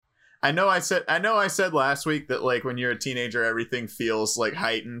I said last week that like when you're a teenager everything feels like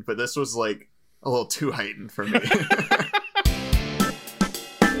heightened, but this was like a little too heightened for me.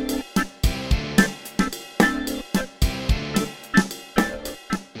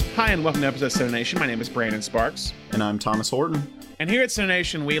 Hi, and welcome to episode of Cinenation. My name is Brandon Sparks. And I'm Thomas Horton. And here at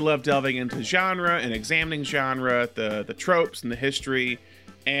Cinenation, we love delving into genre and examining genre, the tropes and the history.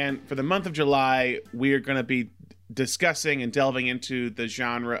 And for the month of July, we are going to be discussing and delving into the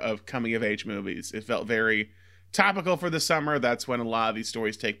genre of coming-of-age movies. It felt very topical for the summer. That's when a lot of these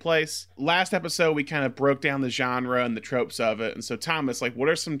stories take place. Last episode, we kind of broke down the genre and the tropes of it. And so, Thomas, like, what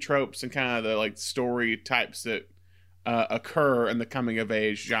are some tropes and kind of the like story types that occur in the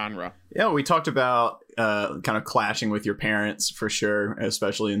coming-of-age genre? Yeah, we talked about kind of clashing with your parents for sure,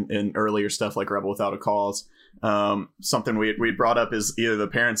 especially in earlier stuff like Rebel Without a Cause. Something we brought up is either the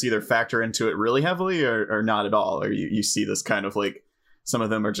parents either factor into it really heavily or not at all, or you see this kind of like some of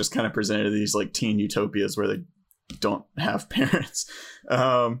them are just kind of presented as these like teen utopias where they don't have parents.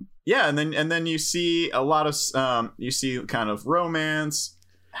 Yeah, and then you see a lot of you see kind of romance,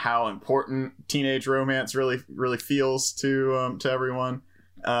 how important teenage romance really feels to everyone.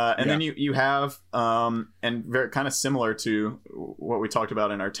 Then you have and very kind of similar to what we talked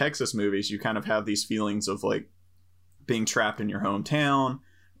about in our Texas movies, you kind of have these feelings of like being trapped in your hometown,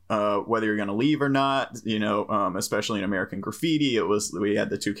 whether you're going to leave or not, especially in American Graffiti. We had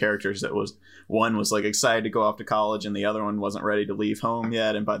the two characters that one was like excited to go off to college and the other one wasn't ready to leave home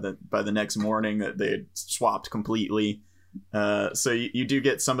yet, and by the next morning that they had swapped completely. So you do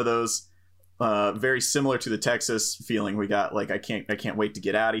get some of those very similar to the Texas feeling we got, like I can't wait to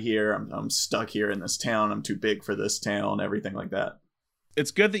get out of here. I'm stuck here in this town. I'm too big for this town, everything like that.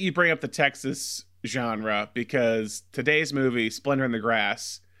 It's good that you bring up the Texas genre, because today's movie, Splendor in the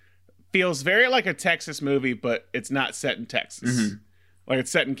Grass, feels very like a Texas movie, but it's not set in Texas. Mm-hmm. Like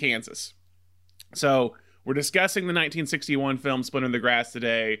it's set in Kansas. So we're discussing the 1961 film Splendor in the Grass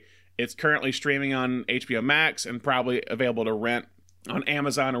today. It's currently streaming on HBO Max and probably available to rent on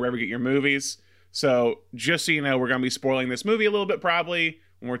Amazon or wherever you get your movies. So just so you know, we're going to be spoiling this movie a little bit probably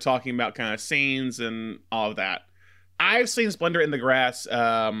when we're talking about kind of scenes and all of that. I've seen Splendor in the Grass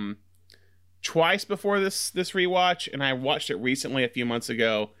twice before this rewatch, and I watched it recently a few months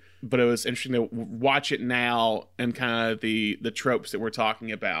ago, but it was interesting to watch it now and kind of the tropes that we're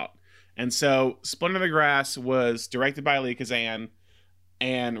talking about. And so Splendor in the Grass was directed by Lee Kazan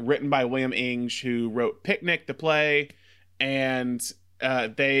and written by William Inge, who wrote Picnic, the play, and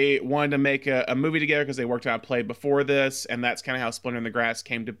they wanted to make a movie together because they worked on a play before this, and that's kind of how Splendor in the Grass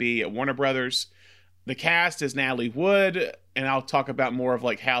came to be at Warner Brothers. The cast is Natalie Wood, and I'll talk about more of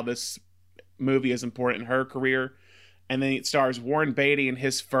like how this movie is important in her career. And then it stars Warren Beatty in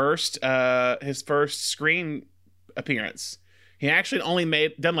his first screen appearance. He actually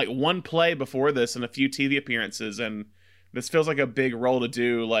only done like one play before this and a few TV appearances, and this feels like a big role to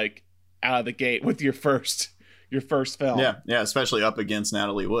do like out of the gate with your first film. Yeah, especially up against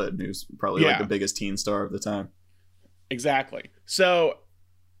Natalie Wood, who's probably like the biggest teen star of the time. Exactly. So,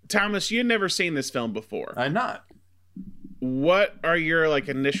 Thomas, you'd never seen this film before. I'm not. What are your like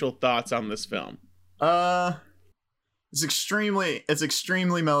initial thoughts on this film? It's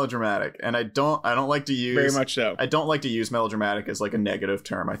extremely melodramatic, and I don't like to use, very much so. I don't like to use melodramatic as like a negative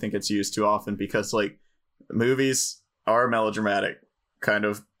term. I think it's used too often because like movies are melodramatic kind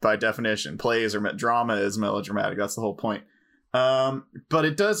of by definition. Plays or drama is melodramatic. That's the whole point. But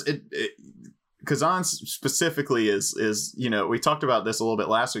it Kazan specifically is we talked about this a little bit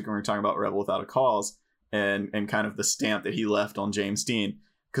last week when we were talking about Rebel Without a Cause and kind of the stamp that he left on James Dean.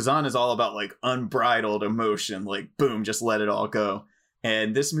 Kazan is all about like unbridled emotion, like boom, just let it all go.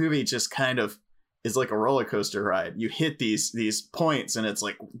 And this movie just kind of is like a roller coaster ride. You hit these points and it's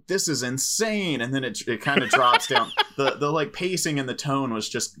like, this is insane, and then it kind of drops down. The like pacing and the tone was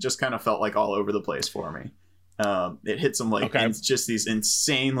just kind of felt like all over the place for me. It hit some like just these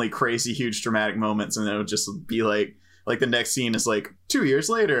insanely crazy huge dramatic moments, and it would just be like the next scene is like 2 years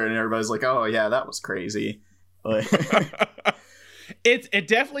later and everybody's like, oh yeah, that was crazy. Like It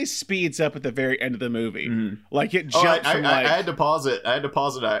definitely speeds up at the very end of the movie. Mm-hmm. Like it jumps. I had to pause it.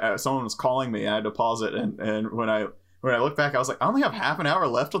 Someone was calling me. I had to pause it, and when I looked back, I was like, I only have half an hour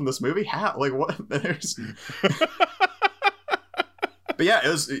left on this movie. Like what? There's. But yeah, it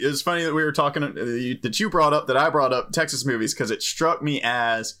was funny that we were talking that you brought up that I brought up Texas movies, because it struck me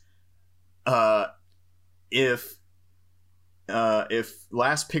as if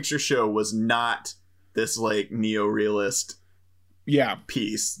Last Picture Show was not this like neo-realist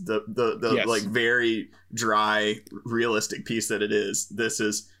piece, the yes, like very dry realistic piece that it is. This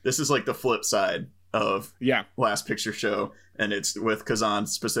is like the flip side of Last Picture Show, and it's with Kazan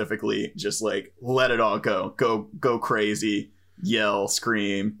specifically, just like let it all go crazy, yell,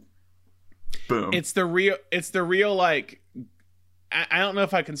 scream, boom. It's the real like, I don't know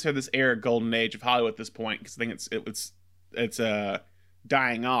if I consider this era golden age of Hollywood at this point, because I think it's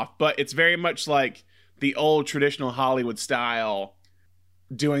dying off, but it's very much like the old traditional Hollywood style,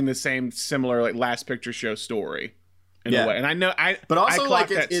 doing the similar like Last Picture Show story in a way. And I know but also like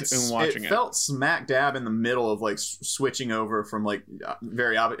it felt smack dab in the middle of like switching over from like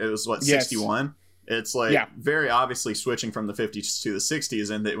very obvious. It was what, 61. It's like very obviously switching from the 50s to the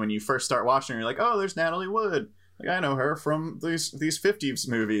 60s, and that when you first start watching, you're like, oh, there's Natalie Wood. Like, I know her from these 50s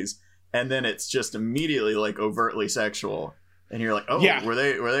movies, and then it's just immediately like overtly sexual, and you're like, oh, were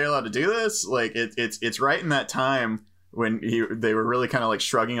they allowed to do this? Like it's right in that time when they were really kind of like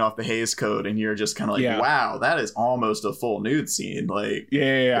shrugging off the Hays Code, and you're just kind of like, wow, that is almost a full nude scene. Like,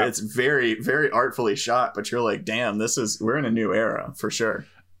 it's very, very artfully shot, but you're like, damn, we're in a new era for sure.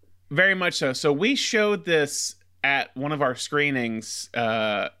 Very much so. So we showed this at one of our screenings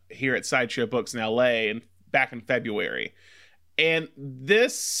here at Sideshow Books in LA and back in February. And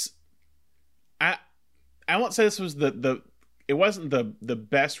this, I won't say this was it wasn't the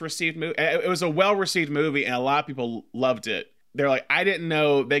best received movie. It was a well-received movie, and a lot of people loved it. They're like, I didn't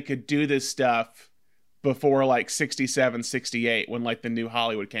know they could do this stuff before like 67, 68, when like the new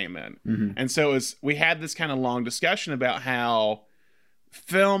Hollywood came in. Mm-hmm. And so we had this kind of long discussion about how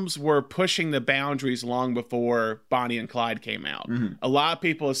films were pushing the boundaries long before Bonnie and Clyde came out. Mm-hmm. A lot of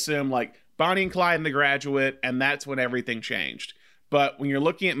people assume like Bonnie and Clyde and The Graduate, and that's when everything changed. But when you're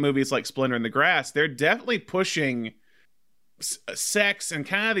looking at movies like Splendor in the Grass, they're definitely pushing sex and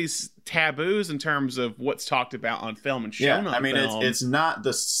kind of these taboos in terms of what's talked about on film and shown on film. It's not the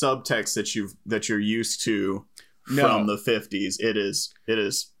subtext that you're used to from the 50s. It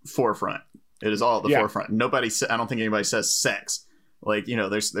is forefront. It is all at the forefront. I don't think anybody says sex. Like, you know,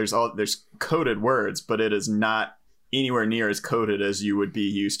 there's coded words, but it is not anywhere near as coded as you would be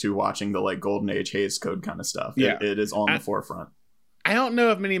used to watching the like Golden Age Hays Code kind of stuff. It is on the forefront. I don't know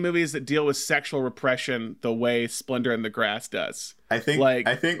of many movies that deal with sexual repression the way Splendor in the Grass does. I think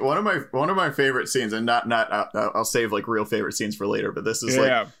one of my favorite scenes, and not I'll save like real favorite scenes for later, but this is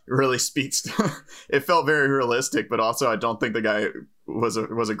like really speaks to, it felt very realistic, but also I don't think the guy was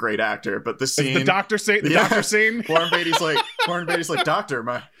a great actor. But the scene, the doctor scene, Warren Beatty's like, doctor,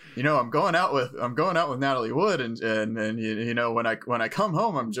 I'm going out with Natalie Wood, and you know, when I come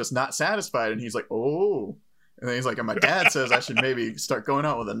home, I'm just not satisfied. And he's like, oh. And then he's like, and my dad says I should maybe start going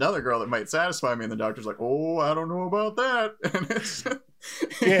out with another girl that might satisfy me. And the doctor's like, oh, I don't know about that. And it's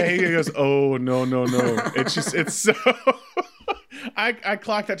he goes, oh, no. It's so... I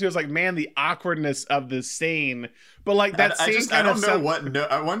clocked that too. I was like, man, the awkwardness of this scene. But like that scene I don't know what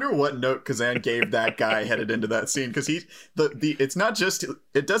note. I wonder what note Kazan gave that guy headed into that scene, because it's not just,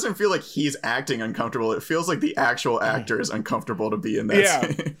 it doesn't feel like he's acting uncomfortable. It feels like the actual actor is uncomfortable to be in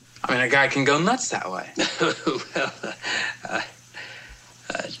that scene. I mean, a guy can go nuts that way. Well,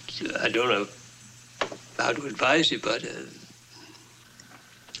 I don't know how to advise you, but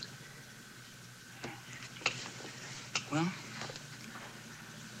well,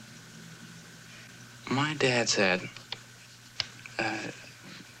 my dad said that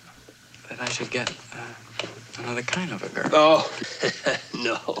I should get another kind of a girl. Oh,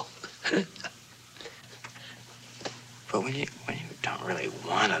 no. But when you don't really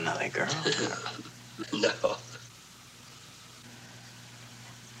want another girl. No.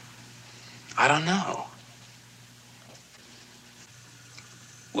 I don't know.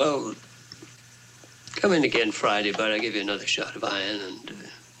 Well, come in again Friday, but I'll give you another shot of iron and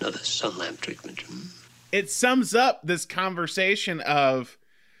another sun lamp treatment. It sums up this conversation of,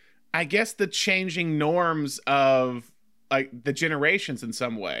 I guess, the changing norms of like the generations in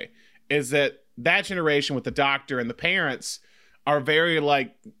some way. Is that generation with the doctor and the parents are very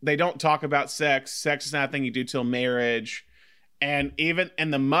like, they don't talk about sex. Sex is not a thing you do till marriage. And even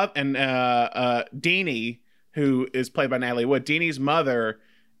and the mother and Deanie, who is played by Natalie Wood, Deanie's mother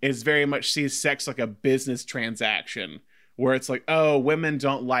is very much sees sex like a business transaction, where it's like, oh, women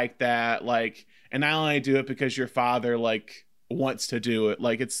don't like that, like, and I only do it because your father like wants to do it.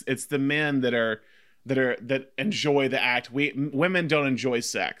 Like it's the men that enjoy the act. Women don't enjoy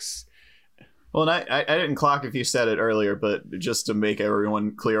sex. Well, and I didn't clock if you said it earlier, but just to make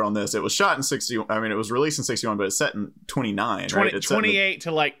everyone clear on this, it was shot in 60. I mean, it was released in 61, but it's set in 29, right? It's 1928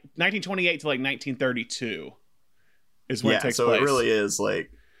 to like 1932 is when it takes place. So it really is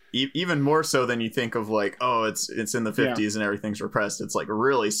like even more so than you think of like, oh, it's in the 50s and everything's repressed. It's like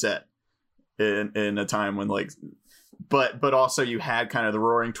really set in a time when like, but also you had kind of the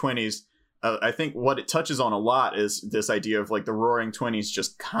Roaring 20s I think what it touches on a lot is this idea of like the Roaring Twenties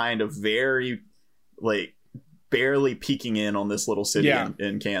just kind of very like barely peeking in on this little city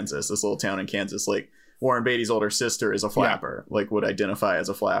in Kansas, this little town in Kansas. Like Warren Beatty's older sister is a flapper, like would identify as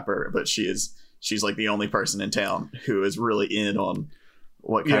a flapper, but she's like the only person in town who is really in on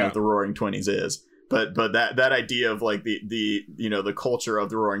what kind of the Roaring Twenties is. But that idea of like the you know, the culture of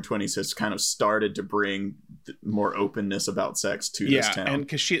the Roaring Twenties has kind of started to bring more openness about sex to this town. And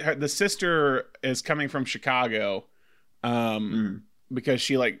because the sister is coming from Chicago, because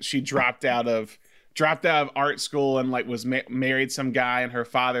she dropped out of art school and like was married some guy, and her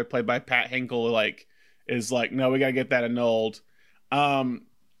father, played by Pat Hinkle, like is like, no, we gotta get that annulled.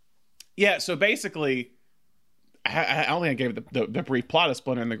 So basically, I don't think I gave the brief plot of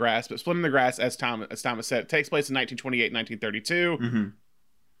Splinter in the Grass, but Splinter in the Grass, as Thomas said, it takes place in 1928, 1932.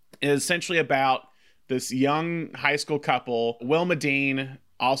 It is essentially about this young high school couple. Wilma Dean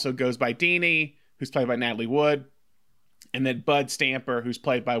also goes by Deanie, who's played by Natalie Wood, and then Bud Stamper, who's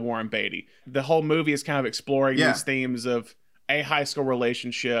played by Warren Beatty. The whole movie is kind of exploring these themes of a high school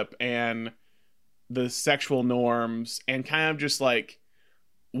relationship and the sexual norms, and kind of just like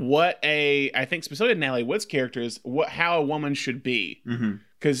I think specifically Natalie Wood's character is how a woman should be.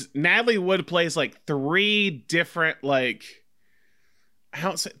 Because Natalie Wood plays like three different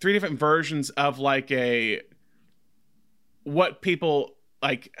versions of like what people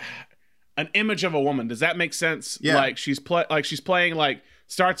like, an image of a woman. Does that make sense? Yeah. Like she's playing like,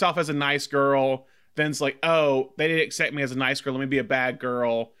 starts off as a nice girl, then it's like, oh, they didn't accept me as a nice girl, let me be a bad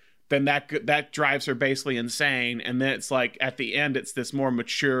girl. Then that drives her basically insane. And then it's like at the end, it's this more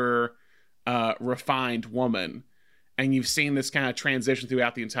mature, refined woman. And you've seen this kind of transition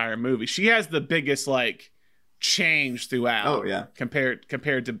throughout the entire movie. She has the biggest like change throughout. Oh yeah, compared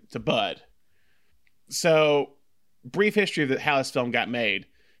to Bud. So, brief history of how this film got made.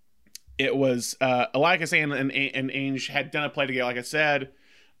 It was like I say, and Ainge had done a play together. Like I said,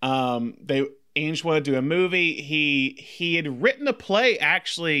 Ainge wanted to do a movie. He had written a play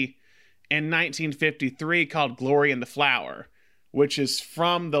actually in 1953 called Glory in the Flower, which is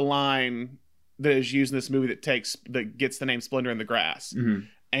from the line that is used in this movie that gets the name Splinter in the Grass.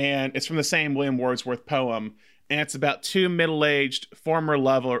 And it's from the same William Wordsworth poem. And it's about two middle-aged former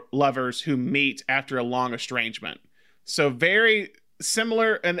lovers who meet after a long estrangement. So very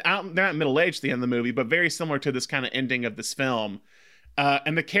similar, and they're not middle-aged at the end of the movie, but very similar to this kind of ending of this film.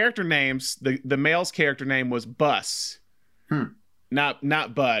 And the character names, the male's character name was Bus.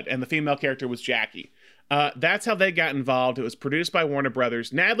 Not Bud, and the female character was Jackie. That's how they got involved. It was produced by Warner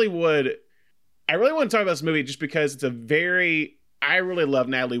Brothers. Natalie Wood, I really want to talk about this movie just because I really love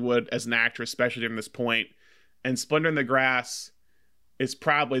Natalie Wood as an actress, especially during this point. And Splinter in the Grass is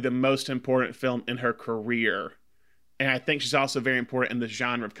probably the most important film in her career. And I think she's also very important in the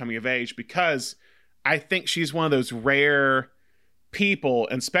genre of coming of age, because I think she's one of those rare people,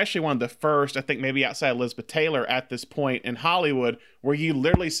 and especially one of the first, I think maybe outside Elizabeth Taylor at this point in Hollywood, where you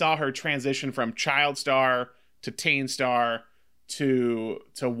literally saw her transition from child star to teen star to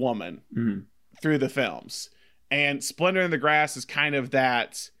woman through the films. And Splinter in the Grass is kind of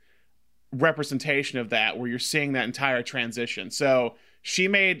that representation of that, where you're seeing that entire transition. So she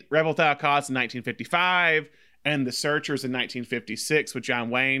made Rebel Without a Cause in 1955 and The Searchers in 1956 with John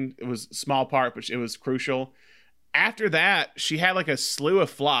Wayne. It was a small part, but it was crucial. After that, she had like a slew of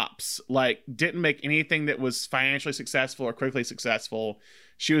flops, like didn't make anything that was financially successful or critically successful.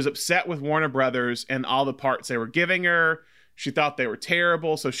 She was upset with Warner Brothers and all the parts they were giving her. She thought they were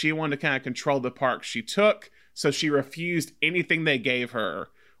terrible, so she wanted to kind of control the parts she took. So she refused anything they gave her,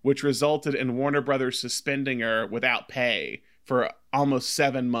 which resulted in Warner Brothers suspending her without pay for almost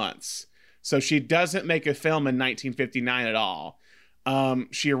 7 months. So she doesn't make a film in 1959 at all.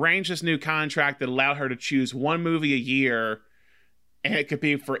 She arranged this new contract that allowed her to choose one movie a year, and it could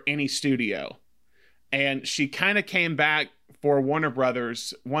be for any studio. And she kind of came back for Warner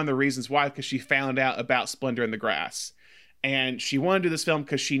Brothers. One of the reasons why, because she found out about Splinter in the Grass. And she wanted to do this film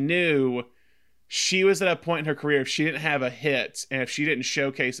because she knew she was at a point in her career, if she didn't have a hit, and if she didn't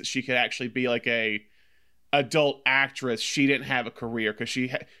showcase that she could actually be like a adult actress, she didn't have a career. Because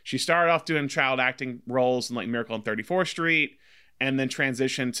she started off doing child acting roles in like Miracle on 34th Street, and then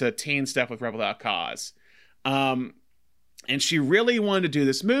transitioned to teen stuff with Rebel Without a Cause. And she really wanted to do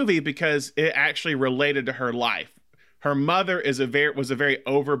this movie because it actually related to her life. Her mother was a very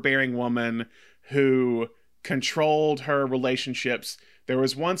overbearing woman who controlled her relationships. There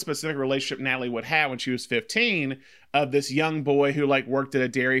was one specific relationship Natalie would have when she was 15 of this young boy who like worked at a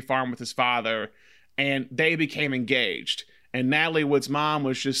dairy farm with his father, and they became engaged. And Natalie Wood's mom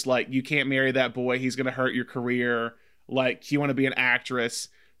was just like, you can't marry that boy. He's going to hurt your career. Like, you want to be an actress.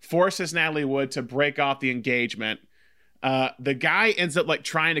 forces Natalie Wood to break off the engagement. The guy ends up like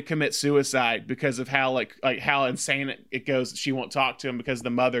trying to commit suicide because of how like how insane it goes. She won't talk to him because the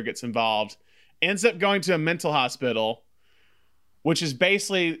mother gets involved. Ends up going to a mental hospital, which is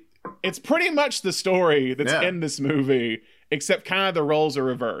basically, it's pretty much the story that's in this movie, except kind of the roles are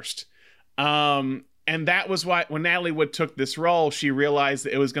reversed. And that was why when Natalie Wood took this role, she realized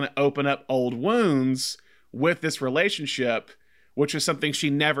that it was going to open up old wounds with this relationship, which was something she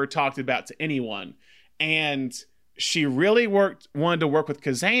never talked about to anyone. And she really wanted to work with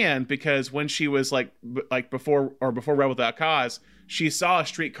Kazan because when she was like before Rebel Without Cause, she saw A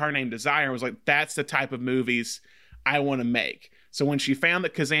Streetcar Named Desire and was like, that's the type of movies I want to make. So when she found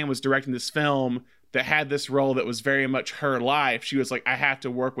that Kazan was directing this film that had this role that was very much her life, she was like, I have to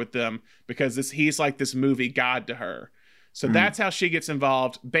work with them because he's like this movie god to her. So that's how she gets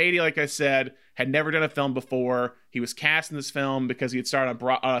involved. Beatty, like I said, had never done a film before. He was cast in this film because he had started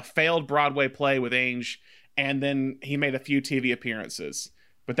on a failed Broadway play with Ainge, and then he made a few TV appearances.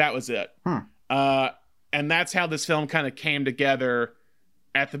 But that was it. And that's how this film kind of came together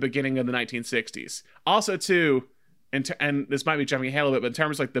at the beginning of the 1960s. Also, too, and this might be jumping ahead a little bit, but in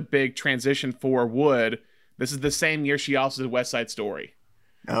terms of like the big transition for Wood, this is the same year she also did West Side Story.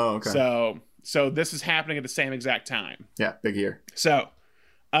 Oh, okay. So this is happening at the same exact time. Yeah, big year. So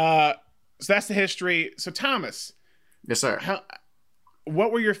that's the history. So Thomas. Yes, sir.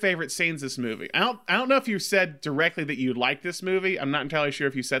 What were your favorite scenes in this movie? I don't know if you said directly that you liked this movie. I'm not entirely sure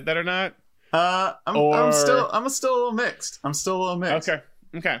if you said that or not. I'm still a little mixed.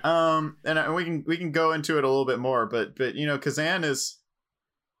 Okay. And we can go into it a little bit more, but you know, Kazan is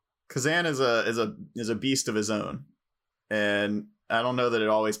a beast of his own, and I don't know that I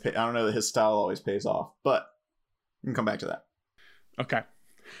don't know that his style always pays off, but we can come back to that. Okay.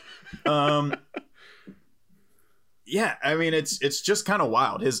 Yeah, I mean, it's just kind of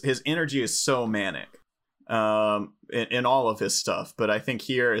wild. His energy is so manic, in all of his stuff. But I think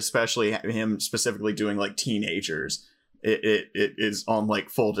here, especially him specifically doing like teenagers, it is on like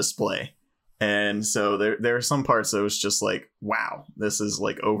full display. And so there are some parts that was just like, wow, this is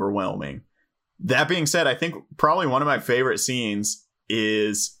like overwhelming. That being said, I think probably one of my favorite scenes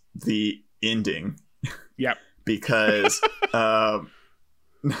is the ending. Yep. Because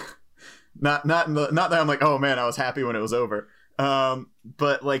not that I'm like, oh man, I was happy when it was over.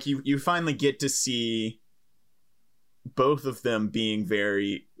 But like you finally get to see both of them being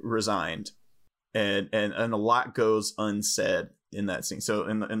very resigned, and a lot goes unsaid in that scene. So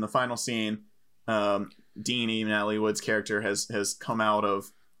in the final scene, Deanie, Natalie Wood's character, has come out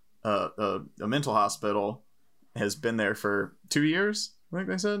of a mental hospital, has been there for 2 years, I think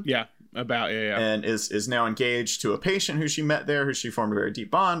they said. Yeah, and is now engaged to a patient who she met there, who she formed a very deep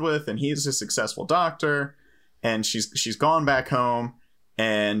bond with, and he's a successful doctor, and she's gone back home,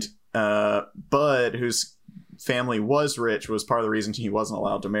 and Bud, whose family was rich, was part of the reason he wasn't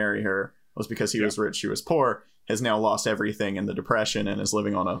allowed to marry her, was because he was rich, she was poor, has now lost everything in the Depression and is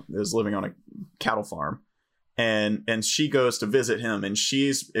living on a cattle farm. And she goes to visit him, and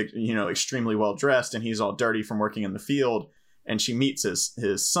she's, you know, extremely well dressed, and he's all dirty from working in the field. And she meets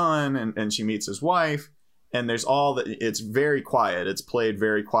his son, and she meets his wife, and there's all that. It's very quiet. It's played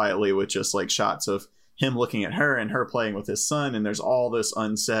very quietly with just like shots of him looking at her and her playing with his son. And there's all this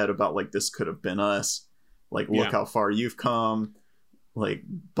unsaid about like, this could have been us. Like, look how far you've come. Like,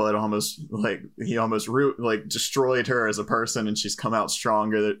 Bud almost destroyed her as a person, and she's come out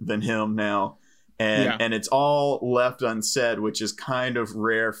stronger than him now. And it's all left unsaid, which is kind of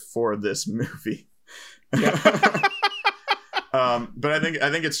rare for this movie. Yeah. But I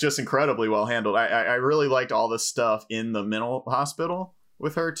think it's just incredibly well handled. I really liked all the stuff in the mental hospital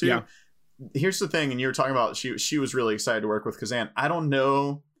with her too. Yeah. Here's the thing, and you were talking about she was really excited to work with Kazan. I don't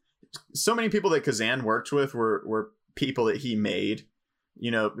know, so many people that Kazan worked with were people that he made.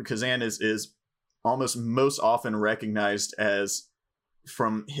 You know, Kazan is almost most often recognized as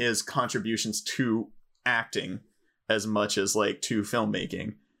from his contributions to acting as much as like to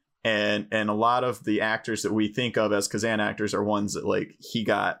filmmaking. And a lot of the actors that we think of as Kazan actors are ones that like he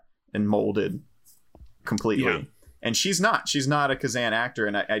got and molded completely. Yeah. And she's not a Kazan actor,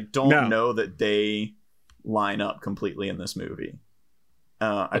 and I don't know that they line up completely in this movie.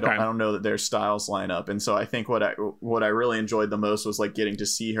 I don't know that their styles line up. And so I think what I really enjoyed the most was like getting to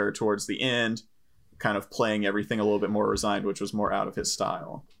see her towards the end, kind of playing everything a little bit more resigned, which was more out of his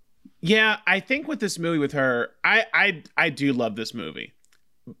style. Yeah, I think with this movie with her, I do love this movie.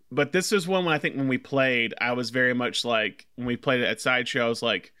 But this is one when I think when we played, I was very much like, when we played it at Sideshow, I was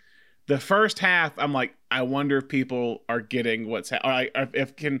like, the first half, I'm like, I wonder if people are getting what's happening, or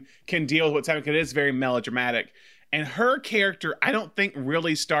if can deal with what's happening, because it is very melodramatic. And her character, I don't think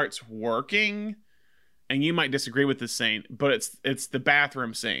really starts working. And you might disagree with this scene, but it's the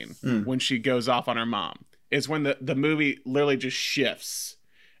bathroom scene when she goes off on her mom. Is when the movie literally just shifts.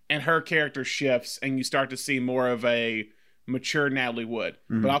 And her character shifts, and you start to see more of a mature Natalie Wood.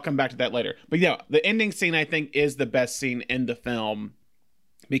 But I'll come back to that later. But yeah, the ending scene, I think, is the best scene in the film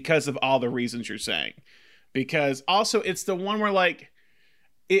because of all the reasons you're saying. Because also, it's the one where, like,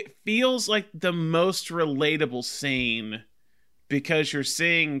 it feels like the most relatable scene because you're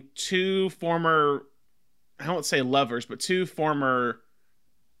seeing two former, I won't say lovers, but two former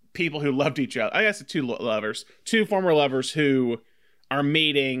people who loved each other. I guess two former lovers who are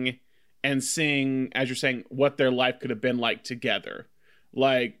meeting and seeing, as you're saying, what their life could have been like together.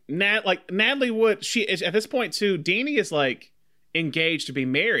 Like Natalie Wood, she is at this point too. Deanie is like engaged to be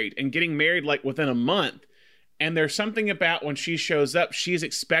married and getting married like within a month. And there's something about when she shows up, she's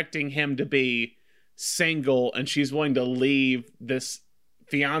expecting him to be single and she's willing to leave this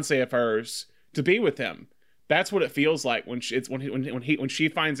fiance of hers to be with him. That's what it feels like when she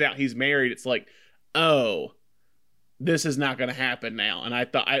finds out he's married. It's like, oh, this is not going to happen now. And I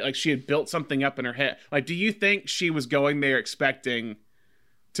thought like she had built something up in her head. Like, do you think she was going there expecting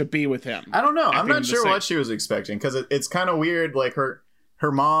to be with him? I don't know. I'm not sure what she was expecting because it's kind of weird. Like her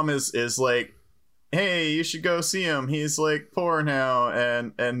mom is like, hey, you should go see him. He's like poor now.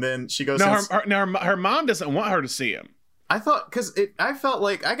 And then she goes. No, her mom doesn't want her to see him. I thought I felt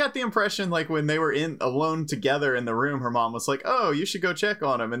like I got the impression like when they were alone together in the room, her mom was like, "Oh, you should go check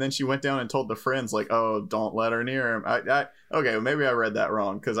on him," and then she went down and told the friends like, "Oh, don't let her near him." Okay, well, maybe I read that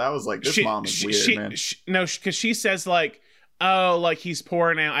wrong because I was like, "This mom is weird, man." No, because she says like, "Oh, like he's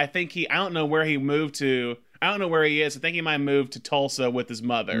poor now. I don't know where he moved to. I don't know where he is. I think he might move to Tulsa with his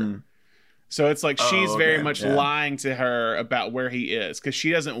mother." So it's like she's very much lying to her about where he is because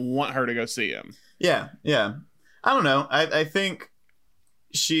she doesn't want her to go see him. Yeah. I don't know. I think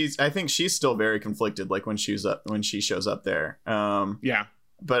she's still very conflicted. Like when she shows up there. Yeah.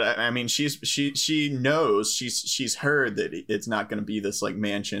 But I mean, she knows she's heard that it's not going to be this like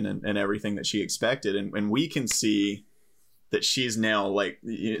mansion and everything that she expected, and we can see that she's now like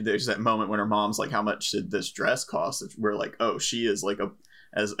there's that moment when her mom's like, "How much did this dress cost?" We're like, "Oh, she is like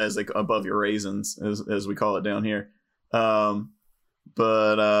as like above your raisins as we call it down here."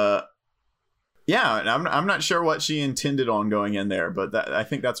 Yeah, I'm not sure what she intended on going in there, but I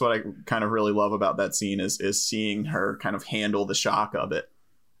think that's what I kind of really love about that scene is seeing her kind of handle the shock of it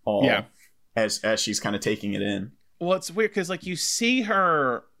all as she's kind of taking it in. Well, it's weird because like you see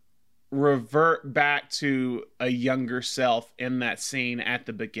her revert back to a younger self in that scene at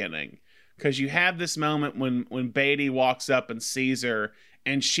the beginning because you have this moment when Beatty walks up and sees her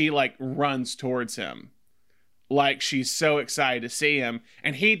and she like runs towards him like she's so excited to see him,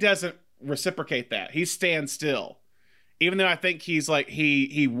 and he doesn't reciprocate that. He stands still, even though I think he's like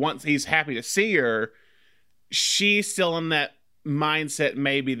he's happy to see her. She's still in that mindset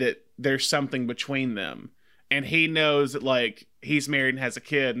maybe that there's something between them, and he knows that like he's married and has a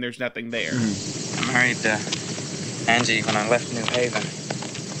kid and there's nothing there. I married Angie when I left New Haven.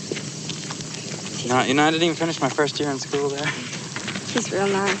 You know I didn't even finish my first year in school there. She's real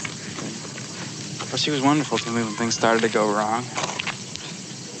nice. Well, she was wonderful to me when things started to go wrong.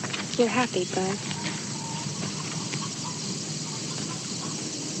 You're happy, Bud.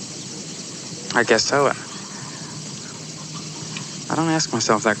 I guess so. I don't ask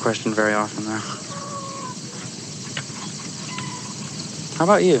myself that question very often, though. How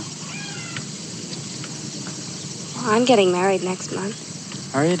about you? Well, I'm getting married next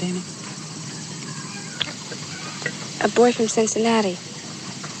month. Are you, Deanie? A boy from Cincinnati.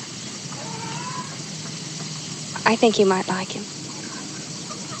 I think you might like him.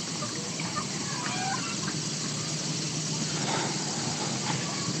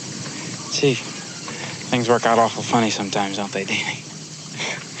 Gee, things work out awful funny sometimes, don't they, Deanie?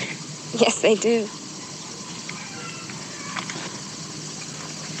 Yes, they do.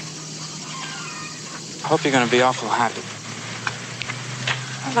 I hope you're going to be awful happy.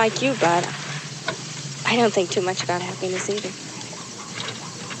 Like you, Bud. I don't think too much about happiness either.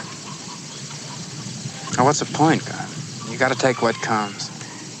 Now, what's the point, God? You got to take what comes.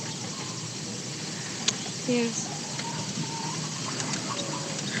 Yes.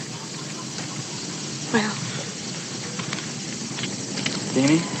 Well.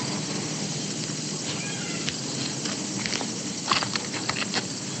 Deanie?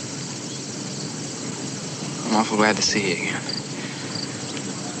 I'm awful glad to see you again.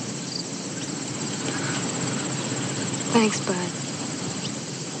 Thanks, Bud.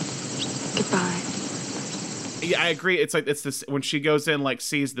 Goodbye. Yeah, I agree. It's like it's this when she goes in, like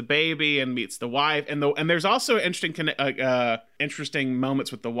sees the baby and meets the wife, and there's also interesting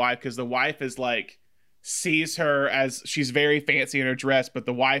moments with the wife, because the wife is like sees her as she's very fancy in her dress, but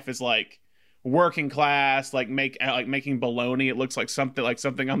the wife is like working class, like making bologna. It looks like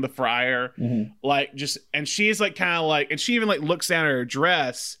something on the fryer, like just, and she's like kind of like, and she even like looks down at her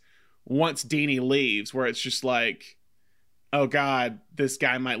dress once Deanie leaves, where it's just like, oh God, this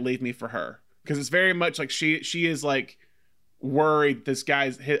guy might leave me for her. Because it's very much like she is like worried this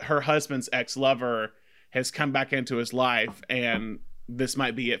her husband's ex-lover has come back into his life, and this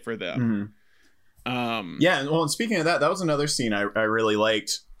might be it for them. Yeah, well, and speaking of that was another scene I really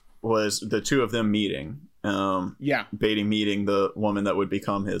liked, was the two of them meeting. Beatty meeting the woman that would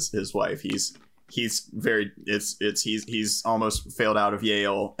become his wife. He's almost failed out of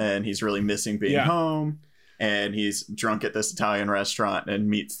Yale, and he's really missing being home. And he's drunk at this Italian restaurant and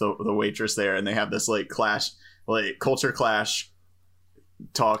meets the waitress there, and they have this like culture clash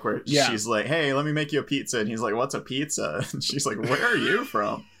talk where she's like, "Hey, let me make you a pizza," and he's like, "What's a pizza?" And she's like, "Where are you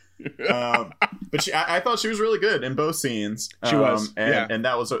from?" But I thought she was really good in both scenes. She was, and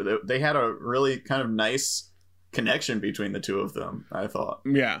that was, they had a really kind of nice connection between the two of them, I thought.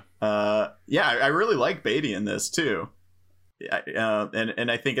 I really like Beatty in this too.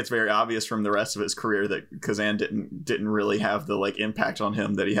 And I think it's very obvious from the rest of his career that Kazan didn't really have the like impact on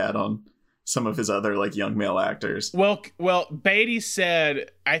him that he had on some of his other like young male actors. Well, Beatty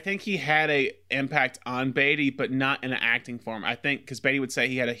said, I think he had a impact on Beatty, but not in an acting form. I think because Beatty would say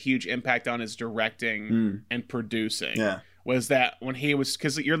he had a huge impact on his directing and producing. Was that when he was,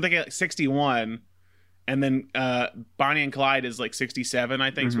 because you're looking at 61, and then Bonnie and Clyde is like 67, I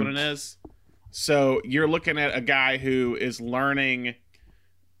think is what it is. So you're looking at a guy who is learning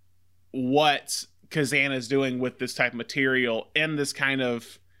what Kazan is doing with this type of material in this kind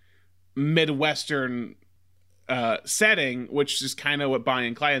of Midwestern setting, which is kind of what Bonnie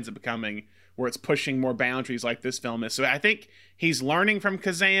and Clyde ends up becoming, where it's pushing more boundaries like this film is. So I think he's learning from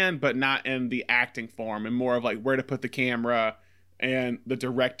Kazan, but not in the acting form, and more of like where to put the camera and the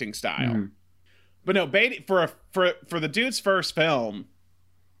directing style. But no, Beatty, for the dude's first film,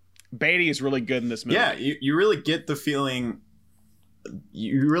 Beatty is really good in this movie. Yeah, you really get the feeling,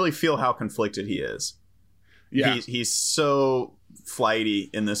 you really feel how conflicted he is. Yeah, he's so flighty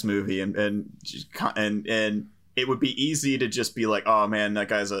in this movie, and it would be easy to just be like, oh man, that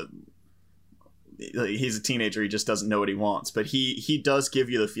guy's he's a teenager, he just doesn't know what he wants. But he does give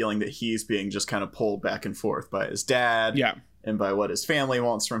you the feeling that he's being just kind of pulled back and forth by his dad, and by what his family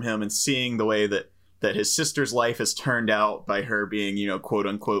wants from him, and seeing the way that his sister's life has turned out by her being, quote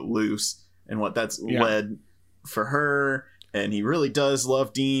unquote loose, and what that's led for her. And he really does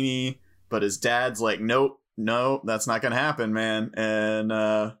love Deanie, but his dad's like, nope, no, that's not gonna happen, man. And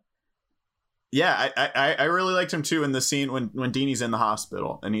I really liked him too in the scene when Deanie's in the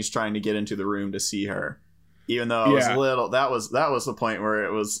hospital and he's trying to get into the room to see her, even though it was a little, that was the point where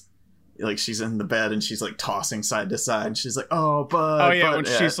it was like she's in the bed and she's like tossing side to side, and she's like, "Oh, bud." Oh yeah, when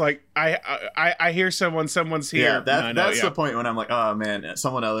she's like, "I hear someone's here." Yeah, that's the point when I'm like, "Oh man,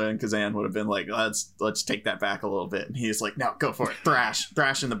 someone other than Kazan would have been like, let's take that back a little bit." And he's like, "No, go for it,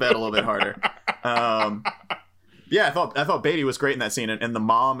 thrash in the bed a little bit harder." I thought Beatty was great in that scene, and the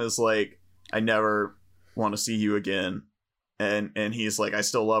mom is like, "I never want to see you again," and he's like, "I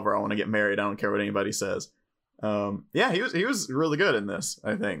still love her. I want to get married. I don't care what anybody says." He was really good in this,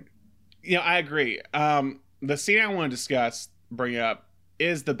 I think. Yeah, I agree. The scene I want to bring up,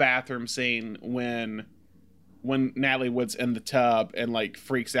 is the bathroom scene when Natalie Wood's in the tub and like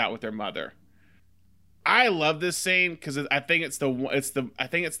freaks out with her mother. I love this scene because I think it's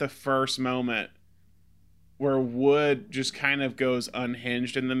the first moment where Wood just kind of goes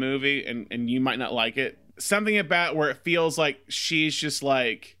unhinged in the movie, and you might not like it. Something about where it feels like she's just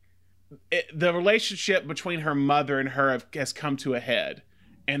like the relationship between her mother and her has come to a head.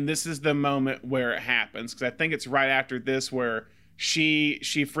 And this is the moment where it happens, because I think it's right after this where she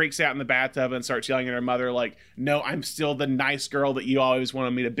freaks out in the bathtub and starts yelling at her mother like, "No, I'm still the nice girl that you always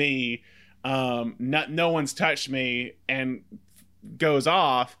wanted me to be. No one's touched me," and goes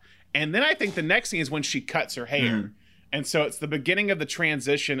off. And then I think the next scene is when she cuts her hair. And so it's the beginning of the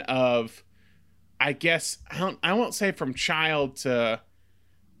transition of, I guess, I won't say from child to...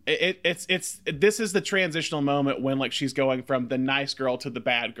 This is the transitional moment when like she's going from the nice girl to the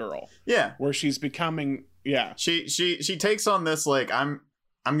bad girl. Yeah. Where she's becoming She takes on this like, I'm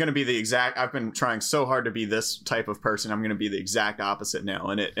gonna be the exact, I've been trying so hard to be this type of person, I'm gonna be the exact opposite now,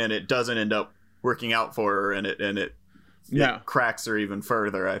 and it doesn't end up working out for her, and it cracks her even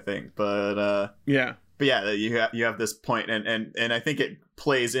further, I think. But you have this point, and I think it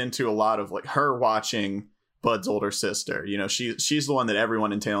plays into a lot of like her watching Bud's older sister. You know, she's the one that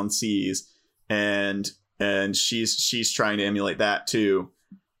everyone in town sees, and she's trying to emulate that too.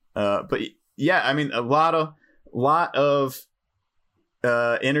 But yeah, I mean, a lot of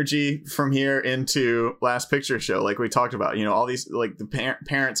energy from here into Last Picture Show, like we talked about. You know, all these, like, the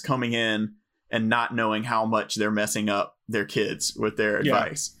parents coming in and not knowing how much they're messing up their kids with their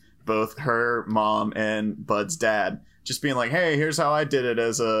advice. Both her mom and Bud's dad just being like, hey, here's how I did it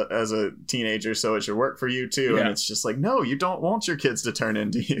as a teenager, so it should work for you too. And it's just like, no, you don't want your kids to turn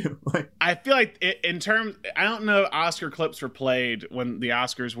into you. Like, I feel like I don't know, Oscar clips were played when the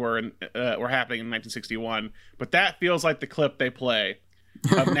Oscars were happening in 1961, but that feels like the clip they play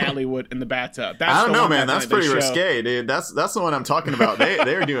of Natalie Wood in the bathtub. I don't know, man. That's pretty risque, dude. That's the one I'm talking about.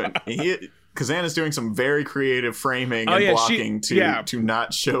 They're doing. Kazan is doing some very creative framing and blocking to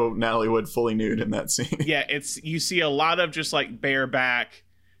not show Natalie Wood fully nude in that scene. Yeah, you see a lot of just like bare back,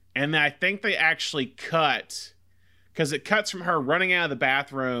 and I think they actually cut, because it cuts from her running out of the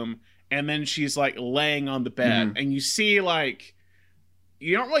bathroom, and then she's like laying on the bed, and you see, like,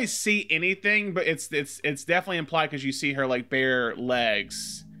 you don't really see anything, but it's definitely implied because you see her like bare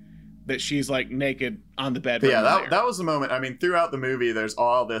legs, that she's like naked on the bed. Yeah, that was the moment. I mean, throughout the movie, there's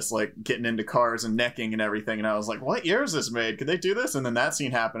all this like getting into cars and necking and everything, and I was like, what year is this made? Could they do this? And then that scene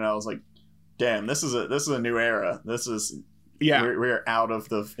happened, and I was like, damn, this is a new era. This is we're out of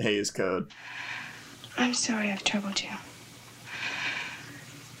the Hays Code. I'm sorry I've troubled you.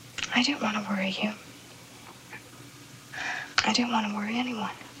 I didn't want to worry you. I didn't want to worry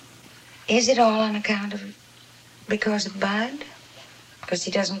anyone. Is it all on account of because of Bud? Because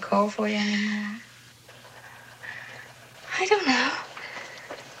he doesn't call for you anymore? I don't know.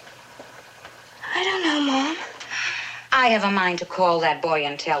 I don't know, Mom. I have a mind to call that boy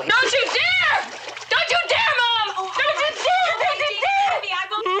and tell him. Don't you dare! Don't you dare, Mom! Don't you dare! Don't you dare! I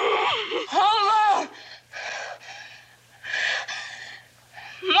will... Oh, Mom!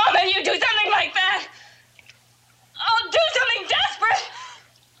 Mom, if you do something like that, I'll do something desperate!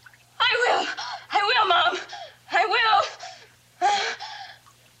 I will, Mom. I will.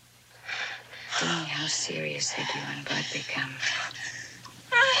 How serious had you and Bud become?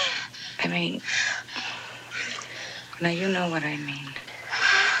 I mean, now you know what I mean.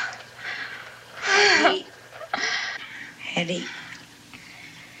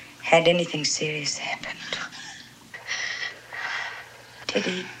 Had anything serious happened? Did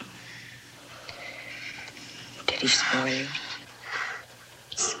he spoil you?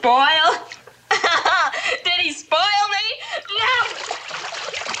 Spoil? Did he spoil me? No!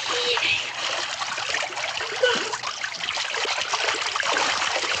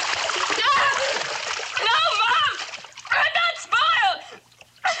 No, Mom! I'm not spoiled!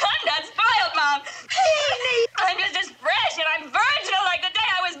 I'm not spoiled, Mom! I'm just as fresh and I'm virginal like the day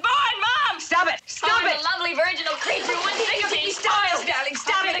I was born, Mom! Stop it! Stop it! I'm a lovely virginal creature. One thing she's Stop spoiled. it, darling.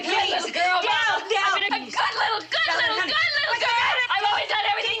 Stop I've it, been a good please. little girl, Mom. Down. I've been a good little girl. I've always done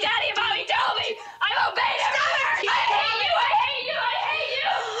everything Daddy and Mommy told me. I've obeyed her. I hate you. I hate you. I hate you.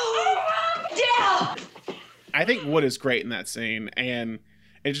 Oh, Mom. Dale. I think Wood is great in that scene, and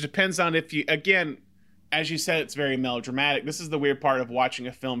it just depends on if you, again, as you said, it's very melodramatic. This is the weird part of watching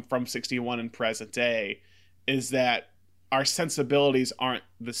a film from 61 in present day, is that our sensibilities aren't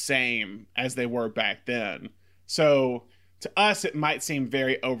the same as they were back then. So to us, it might seem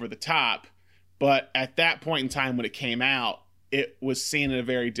very over the top, but at that point in time when it came out, it was seen in a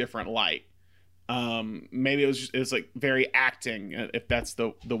very different light. Maybe it was like very acting, if that's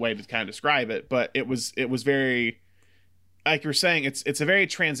the way to kind of describe it. But it was very, like you're saying, it's a very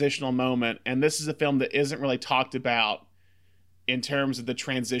transitional moment, and this is a film that isn't really talked about in terms of the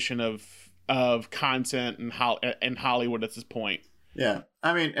transition of content and Hollywood at this point. Yeah,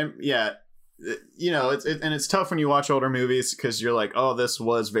 I mean, and yeah, you know, it's tough when you watch older movies because you're like, oh, this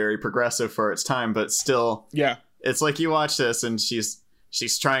was very progressive for its time, but still, yeah, it's like you watch this and she's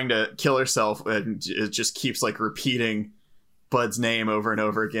trying to kill herself and it just keeps like repeating Bud's name over and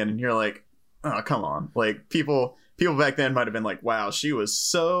over again, and you're like, oh, come on. Like people back then might have been like, wow, she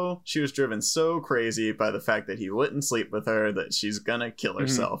was driven so crazy by the fact that he wouldn't sleep with her that she's gonna kill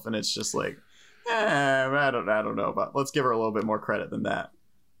herself. And it's just like, I don't know about, let's give her a little bit more credit than that.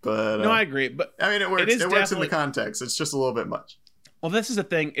 But no, I agree. But I mean, it works in the context. It's just a little bit much. Well, this is the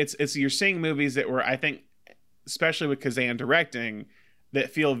thing. It's you're seeing movies that were, I think, especially with Kazan directing, that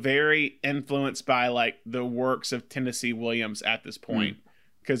feel very influenced by like the works of Tennessee Williams at this point.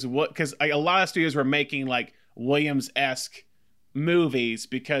 Because like, a lot of studios were making like Williams-esque movies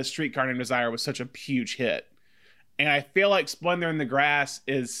because Streetcar Named Desire was such a huge hit. And I feel like Splendor in the Grass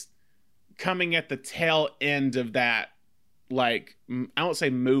is coming at the tail end of that, like, I won't say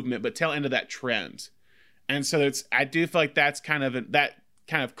movement, but tail end of that trend. And so I do feel like that's kind of that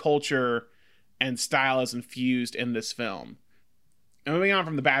kind of culture and style is infused in this film. And moving on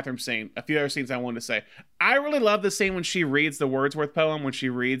from the bathroom scene, a few other scenes I wanted to say. I really love the scene when she reads the Wordsworth poem, when she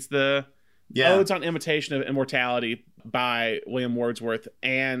reads the Odes on Imitation of Immortality by William Wordsworth.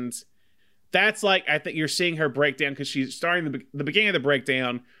 And that's like, I think you're seeing her breakdown because she's starting the beginning of the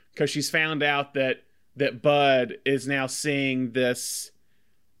breakdown because she's found out that Bud is now seeing this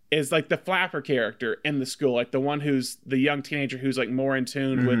is like the flapper character in the school, like the one who's the young teenager who's like more in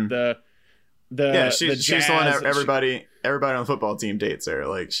tune with she's the one that everybody on the football team dates her.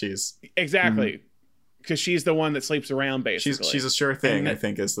 Like she's exactly because she's the one that sleeps around basically. She's a sure thing. I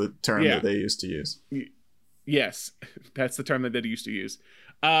think is the term that they used to use. Yes, that's the term that they used to use.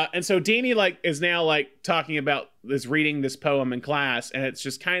 And so Deanie like is now like talking about reading this poem in class, and it's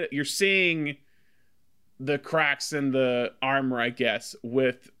just kind of you're seeing the cracks in the armor, I guess,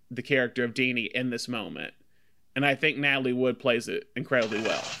 with the character of Deanie in this moment. And I think Natalie Wood plays it incredibly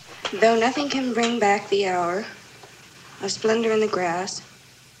well. Though nothing can bring back the hour of splendor in the grass,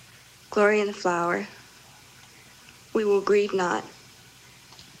 glory in the flower, we will grieve not,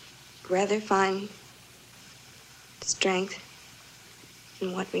 rather find strength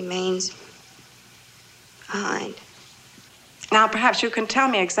in what remains behind. Now, perhaps you can tell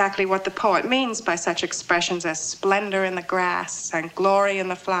me exactly what the poet means by such expressions as splendor in the grass and glory in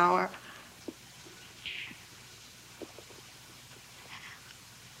the flower.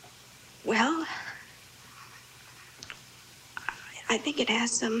 Well, I think it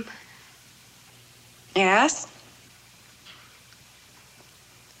has some... Yes?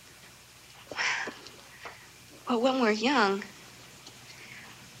 Well, when we're young,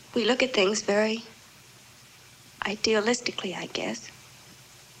 we look at things very idealistically, I guess.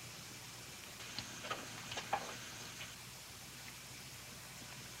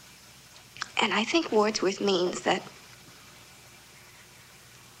 And I think Wordsworth means that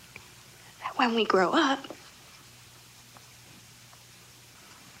when we grow up,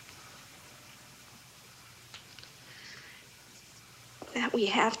 that we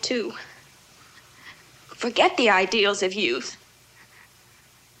have to forget the ideals of youth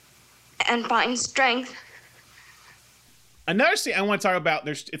and find strength. Another scene I want to talk about,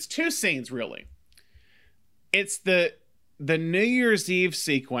 it's two scenes really. It's the New Year's Eve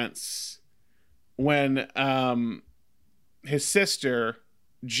sequence when his sister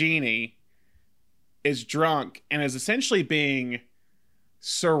Jeannie is drunk and is essentially being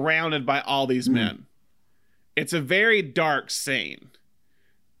surrounded by all these men. It's a very dark scene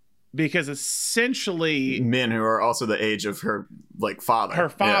because essentially men who are also the age of her like father. Her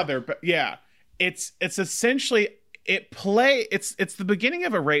father, but yeah. It's essentially it's the beginning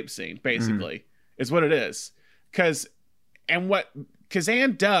of a rape scene basically. Is what it is. And what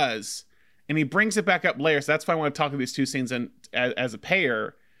Kazan does, and he brings it back up later, so that's why I want to talk about these two scenes as a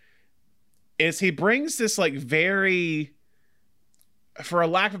pair, is he brings this like very, for a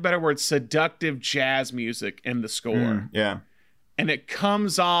lack of a better word, seductive jazz music in the score. And it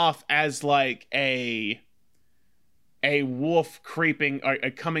comes off as like a wolf creeping, or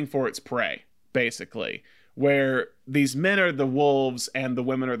coming for its prey, basically, where these men are the wolves and the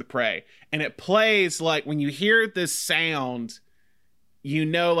women are the prey. And it plays like when you hear this sound, you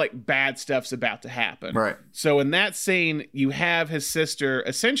know, like bad stuff's about to happen. Right. So in that scene, you have his sister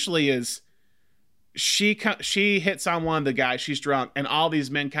essentially she hits on one of the guys, she's drunk, and all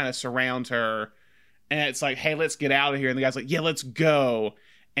these men kind of surround her. And it's like, hey, let's get out of here. And the guy's like, yeah, let's go.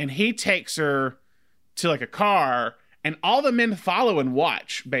 And he takes her to like a car, and all the men follow and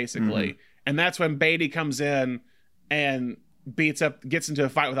watch, basically. And that's when Beatty comes in and gets into a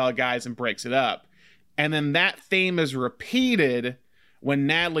fight with all the guys and breaks it up. And then that theme is repeated when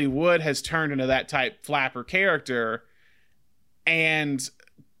Natalie Wood has turned into that type flapper character. And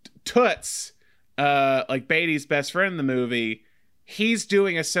Toots, like Beatty's best friend in the movie, he's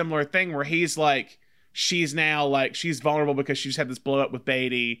doing a similar thing where he's like, she's now like, she's vulnerable because she's had this blow up with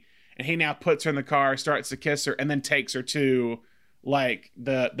Beatty, and he now puts her in the car, starts to kiss her, and then takes her to like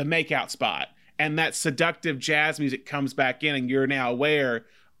the makeout spot. And that seductive jazz music comes back in, and you're now aware,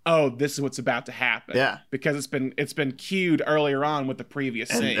 oh, this is what's about to happen. Yeah. Because it's been cued earlier on with the previous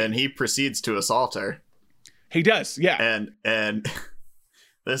scene. And he proceeds to assault her. He does, yeah. And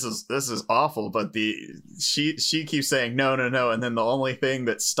this is awful, but she keeps saying no, and then the only thing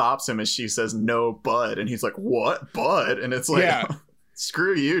that stops him is she says no, Bud, and he's like, what, Bud? And it's like, yeah.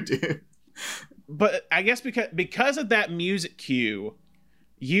 Screw you, dude. But I guess because of that music cue,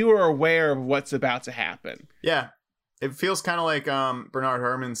 you are aware of what's about to happen. Yeah, it feels kind of like Bernard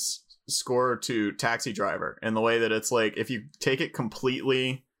Herrmann's score to Taxi Driver, in the way that it's like, if you take it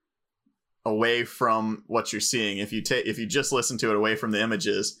completely away from what you're seeing. If you just listen to it away from the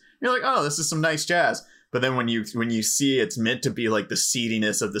images, you're like, oh, this is some nice jazz. But then when you see it's meant to be like the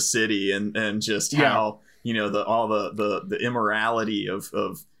seediness of the city and just how, you know, all the immorality of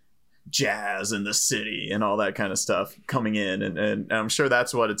jazz in the city and all that kind of stuff coming in, and I'm sure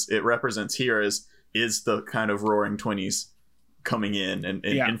that's what it represents here is the kind of Roaring Twenties coming in and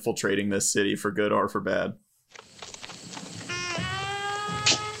infiltrating this city for good or for bad.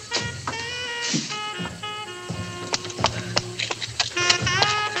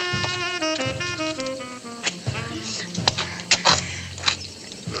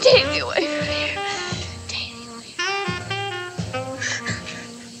 Take me away from here. Take me away.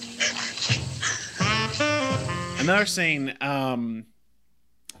 Another scene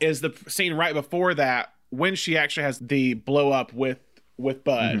is the scene right before that when she actually has the blow up with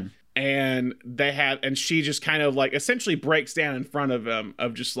Bud, and she just kind of like essentially breaks down in front of him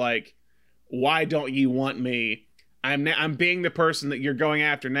of just like, why don't you want me? I'm being the person that you're going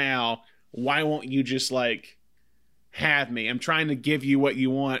after now. Why won't you just like have me? I'm trying to give you what you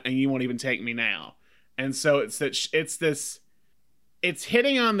want and you won't even take me now. And so it's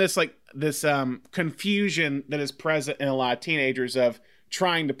hitting on this like this confusion that is present in a lot of teenagers of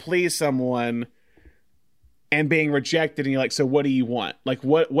trying to please someone and being rejected, and you're like, so what do you want? Like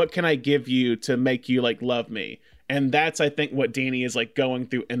what can I give you to make you like love me? And that's I think what Danny is like going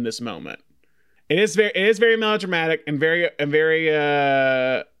through in this moment. It is very melodramatic and very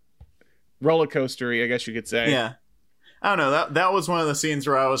roller coastery, I guess you could say. Yeah. I don't know. That was one of the scenes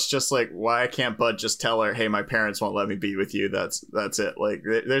where I was just like, why can't Bud just tell her, hey, my parents won't let me be with you. That's it. Like,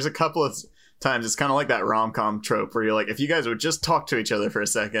 there's a couple of times it's kind of like that rom-com trope where you're like, if you guys would just talk to each other for a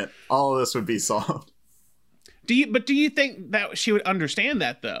second, all of this would be solved. Do you think that she would understand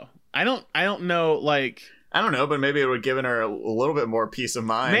that though? I don't know. Like, I don't know, but maybe it would have given her a little bit more peace of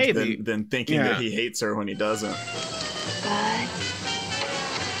mind than thinking that he hates her when he doesn't. Bud.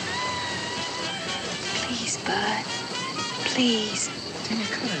 Please, Bud. Please. Danny,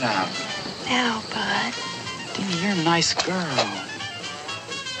 cut it out. Now, Bud. Danny, you're a nice girl.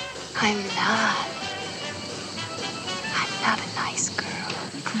 I'm not. I'm not a nice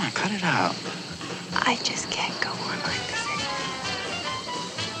girl. Come on, cut it out. I just can't go on like this anymore.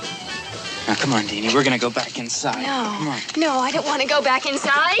 Now, come on, Danny. We're gonna go back inside. No. Come on. No, I don't want to go back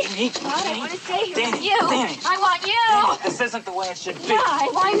inside. Danny, Bud, I want to stay here Danny, with you. Danny. I want you. Danny, this isn't the way it should be. Why?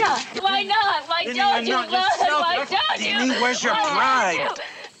 Why not? Why not? Why Danny, don't you're you, not Bud? yourself. Why don't you? Danny, where's your Why pride? don't you?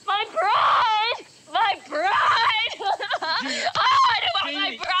 My pride! My pride! Oh, I don't want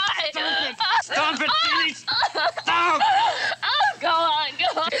my pride! Stop it, Danny! Stop! Oh, go on,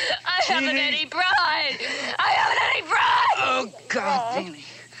 go on. I haven't any pride. I haven't any pride. Oh, God, Danny.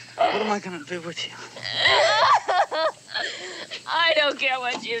 What am I gonna do with you? I don't care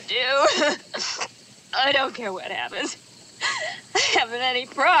what you do. I don't care what happens. I haven't any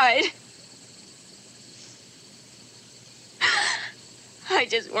pride. I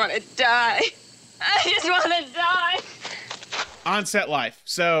just want to die. I just want to die. On set life.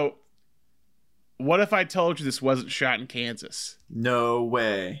 So, what if I told you this wasn't shot in Kansas? No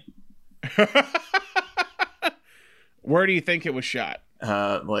way. Where do you think it was shot?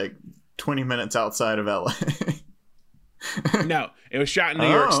 Like 20 minutes outside of LA. No, it was shot in New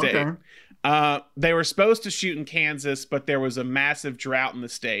York State. Okay. They were supposed to shoot in Kansas, but there was a massive drought in the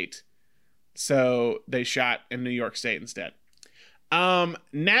state. So they shot in New York State instead.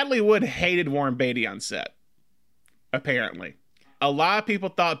 Natalie Wood hated Warren Beatty on set, apparently. A lot of people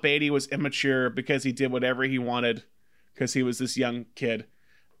thought Beatty was immature because he did whatever he wanted because he was this young kid.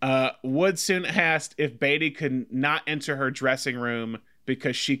 Wood soon asked if Beatty could not enter her dressing room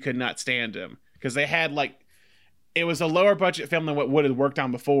because she could not stand him. Because they had it was a lower budget film than what Wood had worked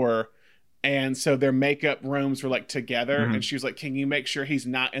on before. And so their makeup rooms were together. Mm-hmm. And she was like, can you make sure he's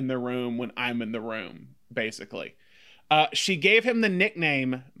not in the room when I'm in the room? Basically. She gave him the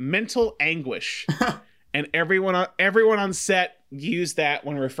nickname Mental Anguish. And everyone on set used that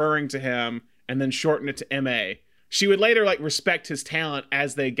when referring to him and then shortened it to MA. She would later respect his talent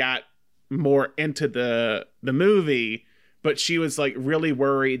as they got more into the movie, but she was really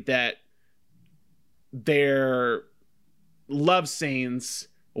worried that their love scenes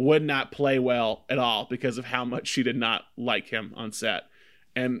would not play well at all because of how much she did not like him on set.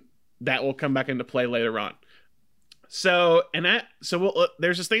 And that will come back into play later on. So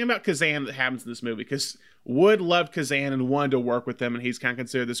there's this thing about Kazan that happens in this movie because Wood loved Kazan and wanted to work with him, and he's kind of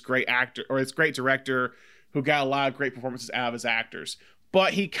considered this great actor or this great director who got a lot of great performances out of his actors.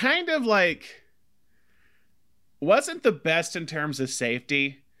 But he kind of wasn't the best in terms of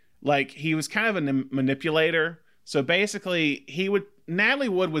safety. He was kind of a manipulator. So basically he would Natalie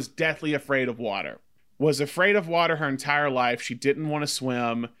Wood was deathly afraid of water. Was afraid of water her entire life. She didn't want to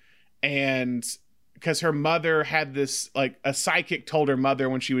swim. And because her mother had this, like, a psychic told her mother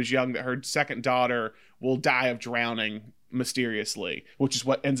when she was young that her second daughter will die of drowning mysteriously, which is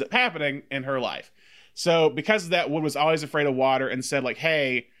what ends up happening in her life. So because of that, Wood was always afraid of water and said, like,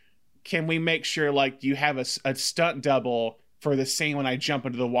 hey, can we make sure, like, you have a stunt double for the scene when I jump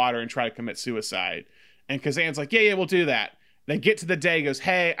into the water and try to commit suicide? And Kazan's like, yeah, we'll do that. They get to the day, goes,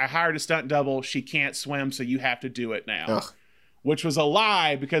 hey, I hired a stunt double. She can't swim, so you have to do it now. Ugh. Which was a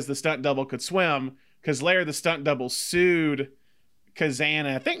lie because the stunt double could swim, because later the stunt double sued Kazan,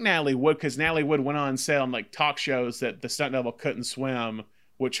 and I think Natalie Wood, because Natalie Wood went on and said on, like, talk shows that the stunt double couldn't swim,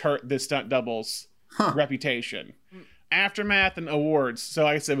 which hurt the stunt double's reputation. Aftermath and awards. So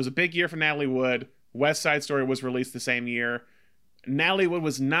like I said, it was a big year for Natalie Wood. West Side Story was released the same year. Natalie Wood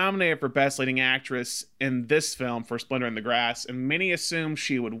was nominated for Best Leading Actress in this film for Splendor in the Grass, and many assumed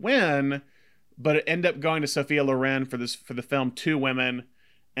she would win, but it ended up going to Sophia Loren for the film Two Women,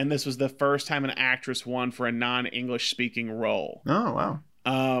 and this was the first time an actress won for a non-English speaking role. Oh,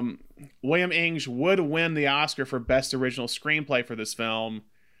 wow. William Ings would win the Oscar for Best Original Screenplay for this film.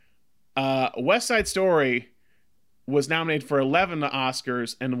 West Side Story was nominated for 11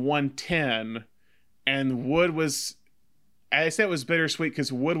 Oscars and won 10. And Wood was, I said it was bittersweet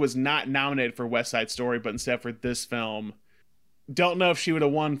because Wood was not nominated for West Side Story, but instead for this film. Don't know if she would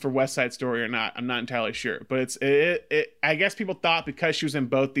have won for West Side Story or not. I'm not entirely sure. But I guess people thought because she was in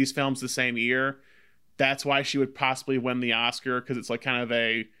both these films the same year, that's why she would possibly win the Oscar, because it's like kind of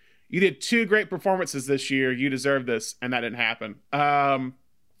a, you did two great performances this year, you deserve this, and that didn't happen.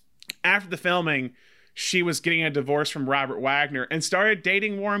 After the filming, she was getting a divorce from Robert Wagner and started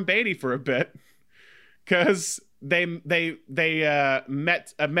dating Warren Beatty for a bit, because they met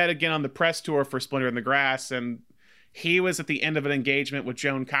again on the press tour for Splendor in the Grass, and he was at the end of an engagement with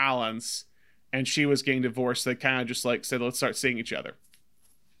Joan Collins, and she was getting divorced. They kind of just like said, let's start seeing each other.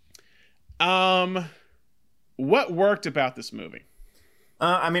 What worked about this movie?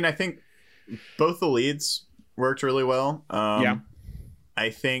 I mean, I think both the leads worked really well. Yeah. I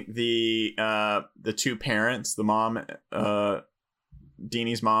think the two parents, the mom,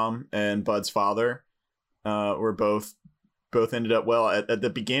 Deanie's mom, and Bud's father, were both ended up well. At the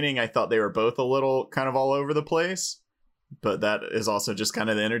beginning, I thought they were both a little kind of all over the place, but that is also just kind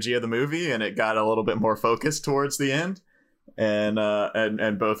of the energy of the movie, and it got a little bit more focused towards the end. And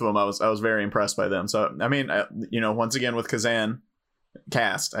both of them, I was very impressed by them. So I mean, once again with Kazan,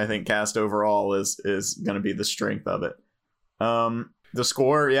 I think cast overall is going to be the strength of it. The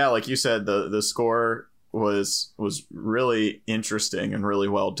score, yeah, like you said, the score was really interesting and really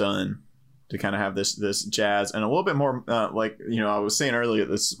well done to kind of have this jazz and a little bit more like, I was saying earlier,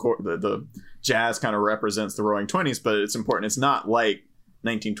 the jazz kind of represents the Roaring '20s, but it's important. It's not like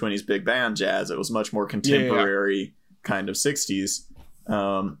 1920s big band jazz. It was much more contemporary kind of 60s.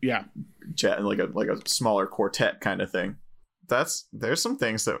 Jazz, like a smaller quartet kind of thing. There's some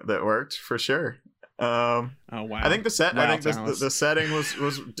things that worked for sure. Oh wow! I think the setting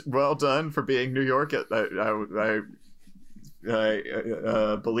was well done for being New York. I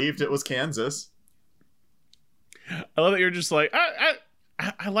believed it was Kansas. I love that you're just like I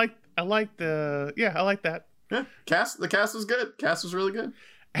like that. Yeah, the cast was good. Cast was really good.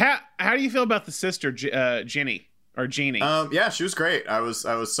 How do you feel about the sister Ginny or Jeannie? Yeah, she was great. I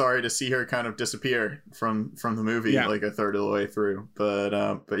was sorry to see her kind of disappear from the movie like a third of the way through.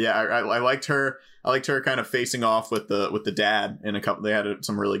 But yeah, I liked her. I liked her kind of facing off with the dad in a couple. They had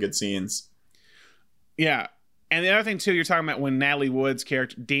some really good scenes. Yeah. And the other thing too, you're talking about when Natalie Wood's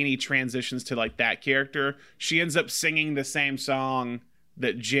character Deanie transitions to like that character, she ends up singing the same song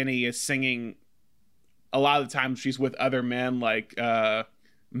that Ginny is singing. A lot of the time she's with other men, like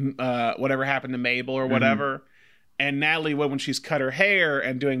Whatever Happened to Mabel or whatever. Mm-hmm. And Natalie Wood, when she's cut her hair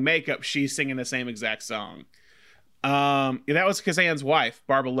and doing makeup, she's singing the same exact song. That was Kazan's wife,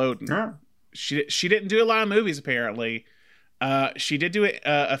 Barbara Loden. Yeah. She didn't do a lot of movies apparently. She did do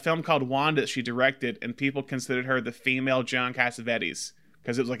a film called Wanda that she directed, and people considered her the female John Cassavetes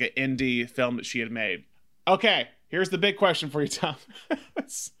because it was like an indie film that she had made. Okay, here's the big question for you, Tom.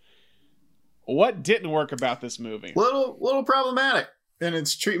 What didn't work about this movie? Little problematic in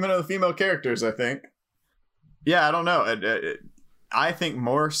its treatment of the female characters, I think. Yeah, I don't know. I think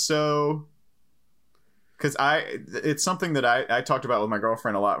more so because it's something that I talked about with my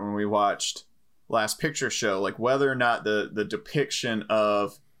girlfriend a lot when we watched Last Picture Show, like whether or not the depiction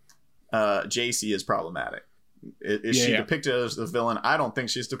of JC is problematic. Is she depicted as a villain? I don't think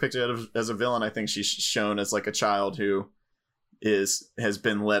she's depicted as a villain. I think she's shown as like a child who has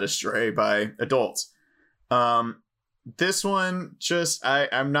been led astray by adults. this one just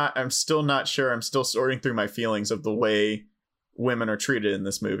I'm still not sure. I'm still sorting through my feelings of the way women are treated in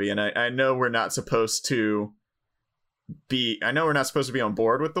this movie, and I know we're not supposed to be on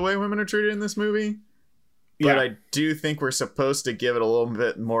board with the way women are treated in this movie, but I do think we're supposed to give it a little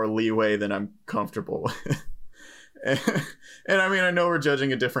bit more leeway than I'm comfortable with. And I mean, I know we're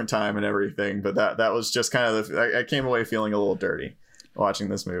judging a different time and everything, but that was just kind of I came away feeling a little dirty watching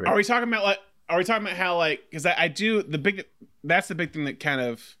this movie. Are we talking about how, like, because that's the big thing that kind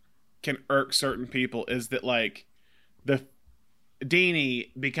of can irk certain people, is that, like, the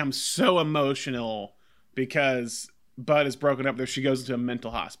Deanie becomes so emotional because Bud is broken up there. She goes into a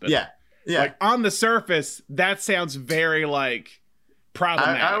mental hospital. Yeah. Like, on the surface, that sounds very, like,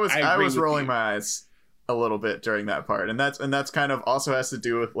 problematic. I was rolling my eyes a little bit during that part, and that's kind of also has to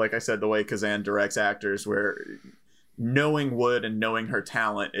do with, like I said, the way Kazan directs actors, where knowing Wood and knowing her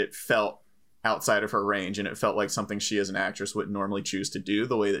talent, it felt outside of her range, and it felt like something she as an actress wouldn't normally choose to do,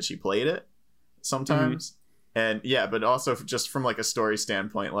 the way that she played it sometimes. And but also just from, like, a story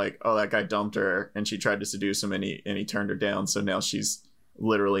standpoint, like, oh, that guy dumped her and she tried to seduce him and he turned her down, so now she's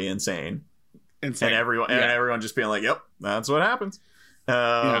literally insane. And everyone just being like, yep, that's what happens.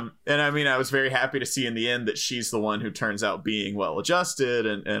 And I mean, I was very happy to see in the end that she's the one who turns out being well adjusted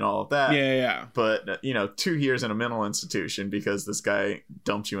and all of that. But 2 years in a mental institution because this guy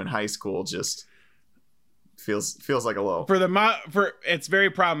dumped you in high school just feels like a little it's very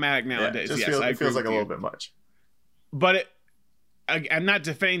problematic nowadays. It feels like a little bit much. But I'm not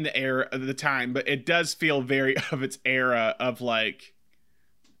defending the era of the time, but it does feel very of its era of, like,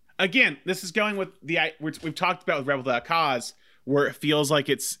 again, this is going with we've talked about with Rebel Without Cause, where it feels like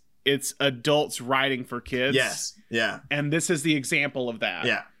it's adults writing for kids. Yes. Yeah. And this is the example of that.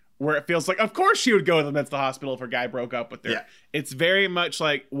 Yeah. Where it feels like, of course she would go to the mental hospital if her guy broke up with her. Yeah. It's very much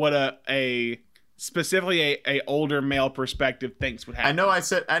like what specifically a older male perspective thinks would happen. I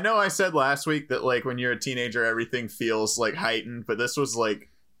know I said last week that, like, when you're a teenager everything feels, like, heightened, but this was,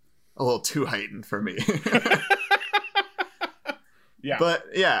 like, a little too heightened for me. Yeah. But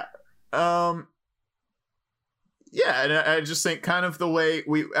yeah. And I just think kind of the way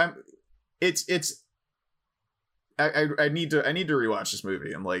I need to rewatch this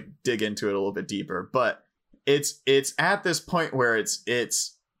movie and, like, dig into it a little bit deeper, but it's at this point where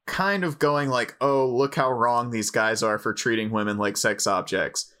it's kind of going like, oh, look how wrong these guys are for treating women like sex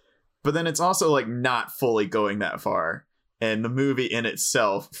objects, but then it's also, like, not fully going that far, and the movie in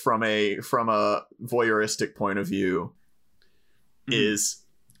itself from a voyeuristic point of view is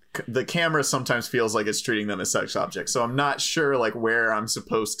the camera sometimes feels like it's treating them as sex objects. So I'm not sure, like, where I'm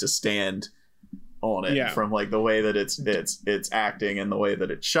supposed to stand on it from, like, the way that it's acting and the way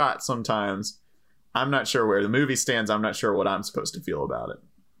that it's shot. Sometimes I'm not sure where the movie stands. I'm not sure what I'm supposed to feel about it.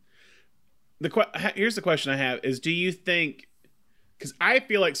 Here's the question I have is, do you think, because I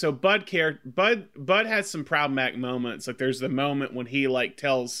feel like, so Bud has some problematic moments. Like, there's the moment when he, like,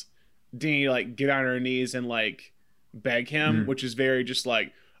 tells Deanie, like, get on her knees and, like, beg him, which is very just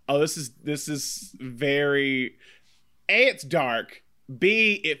like, oh, this is very, A, it's dark,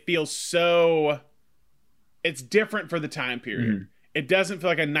 B, it feels so, it's different for the time period. It doesn't feel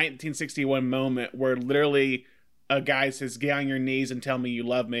like a 1961 moment where literally a guy says, get on your knees and tell me you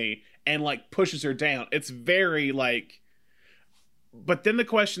love me, and, like, pushes her down. It's very, like, but then the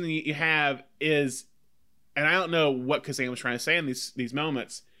question that you have is, and I don't know what Kazan was trying to say in these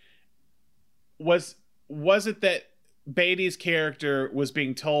moments, was it that Beatty's character was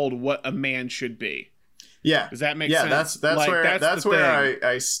being told what a man should be? Yeah. Does that make sense? That's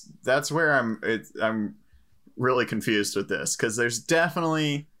where I'm really confused with this, because there's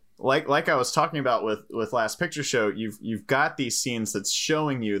definitely, like I was talking about with Last Picture Show, you've got these scenes that's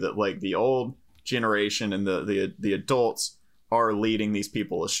showing you that, like, the old generation and the adults are leading these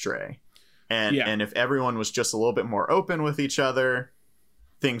people astray, and if everyone was just a little bit more open with each other,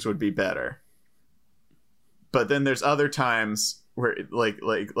 things would be better. But then there's other times where,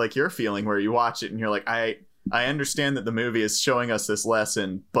 like you're feeling, where you watch it and you're like, I understand that the movie is showing us this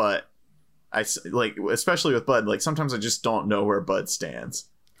lesson, but I, like, especially with Bud, like, sometimes I just don't know where Bud stands.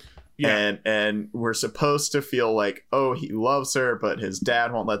 Yeah. And we're supposed to feel like, oh, he loves her, but his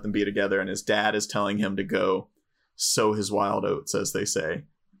dad won't let them be together, and his dad is telling him to go sow his wild oats, as they say.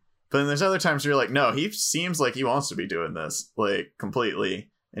 But then there's other times where you're like, no, he seems like he wants to be doing this, like, completely,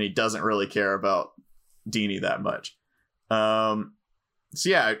 and he doesn't really care about Deanie that much. So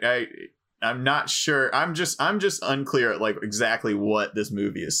yeah, I'm not sure. I'm just unclear at, like, exactly what this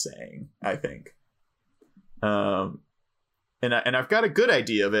movie is saying, I think. And I've got a good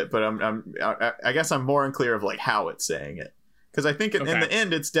idea of it, but I guess I'm more unclear of, like, how it's saying it, because I think in the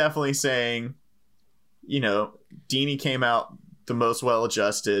end it's definitely saying, Deanie came out the most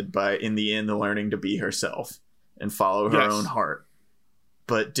well-adjusted by, in the end, learning to be herself and follow her own heart.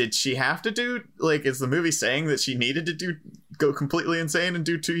 But did she have to do, like, is the movie saying that she needed to go completely insane and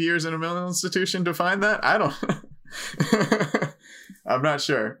do 2 years in a mental institution to find that? I don't I'm not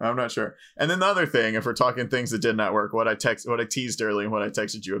sure. And then the other thing, if we're talking things that did not work, what I teased earlier and what I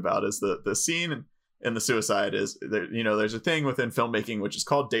texted you about is the scene in The Suicide is there, there's a thing within filmmaking which is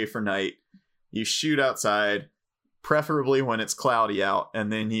called day for night. You shoot outside, preferably when it's cloudy out,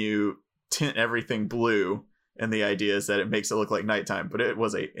 and then you tint everything blue. And the idea is that it makes it look like nighttime, but it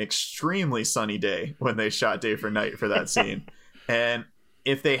was a extremely sunny day when they shot day for night for that scene. And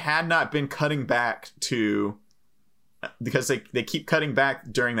if they had not been cutting back to, because they keep cutting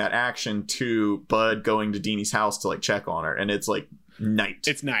back during that action to Bud going to Deanie's house to like check on her, and it's like night.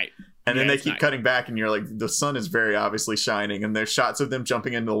 It's night. And then they keep cutting back, and you're like, the sun is very obviously shining, and there's shots of them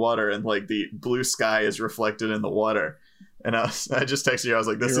jumping into the water, and like the blue sky is reflected in the water. And I just texted you. I was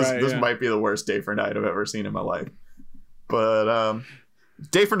like, this might be the worst day for night I've ever seen in my life. But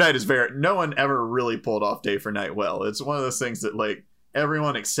day for night is no one ever really pulled off day for night well. It's one of those things that like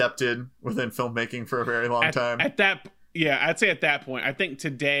everyone accepted within filmmaking for a very long time. I'd say at that point. I think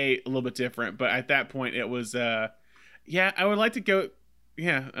today a little bit different, but at that point it was I would like to go.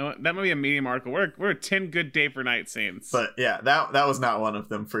 Yeah, that might be a Medium article. We're 10 good day for night scenes. But yeah, that was not one of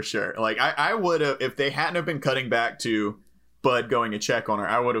them for sure. Like I would have, if they hadn't have been cutting back to Bud going to check on her,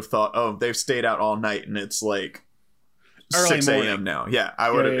 I would have thought, oh, they've stayed out all night and it's like early 6 a.m. now. Yeah, I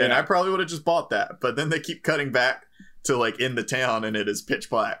would have, and I probably would have just bought that. But then they keep cutting back to like in the town, and it is pitch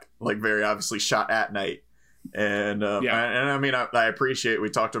black, like very obviously shot at night. And I mean, I appreciate, we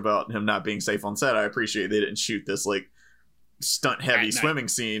talked about him not being safe on set. I appreciate they didn't shoot this like stunt heavy swimming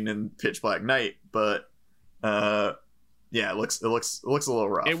scene in pitch black night, but it looks a little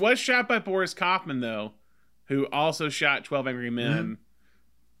rough. It was shot by Boris Kaufman though, who also shot 12 Angry Men,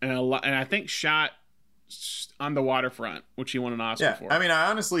 and I think shot On the Waterfront, which he won an Oscar for. I mean, I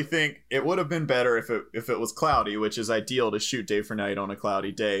honestly think it would have been better if it was cloudy, which is ideal to shoot day for night on a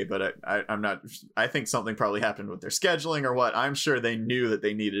cloudy day, but I'm not. I think something probably happened with their scheduling or what. I'm sure they knew that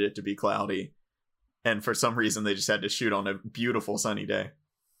they needed it to be cloudy, and for some reason they just had to shoot on a beautiful sunny day.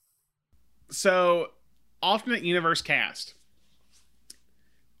 So, alternate universe cast.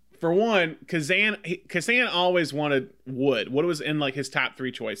 For one, Kazan always wanted Wood. Wood was in like his top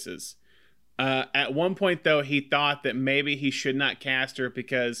 3 choices. At one point, though, he thought that maybe he should not cast her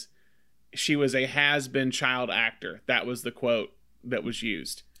because she was a has-been child actor. That was the quote that was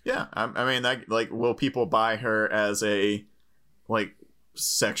used. Yeah, I mean, that, like, will people buy her as a like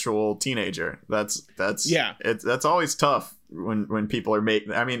sexual teenager? That's always tough when people are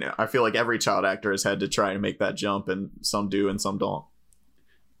making. I mean, I feel like every child actor has had to try to make that jump, and some do and some don't.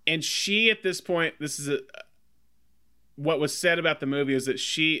 And she, at this point, what was said about the movie is that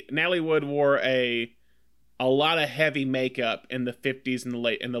Natalie Wood wore a lot of heavy makeup in the 50s and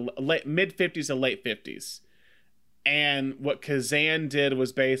the mid 50s and late 50s. And what Kazan did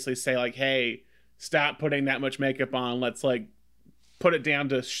was basically say like, hey, stop putting that much makeup on. Let's like put it down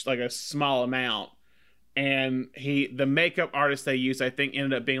to like a small amount. And the makeup artist they used, I think,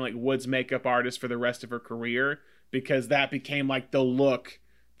 ended up being like Wood's makeup artist for the rest of her career, because that became like the look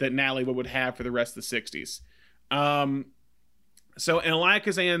that Natalie Wood would have for the rest of the 60s. So in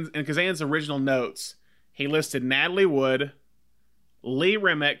Kazan's original notes, he listed Natalie Wood, Lee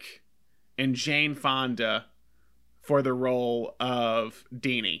Remick, and Jane Fonda for the role of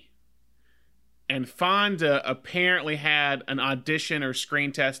Deanie. And Fonda apparently had an audition or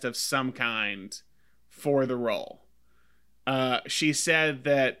screen test of some kind for the role. She said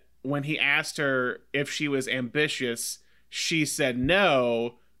that when he asked her if she was ambitious, she said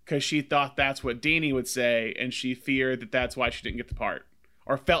no, because she thought that's what Deanie would say, and she feared that that's why she didn't get the part,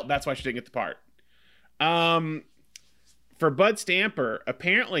 or felt that's why she didn't get the part. For Bud Stamper,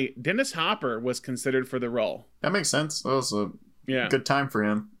 apparently Dennis Hopper was considered for the role. That makes sense. That was a good time for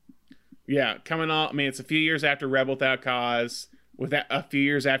him. Yeah, coming off. I mean, it's a few years after Rebel Without Cause, with that, a few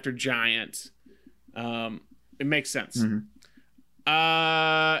years after Giant. It makes sense.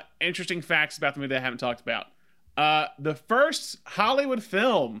 Mm-hmm. Interesting facts about the movie that I haven't talked about. The first Hollywood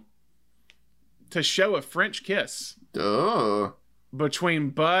film to show a French kiss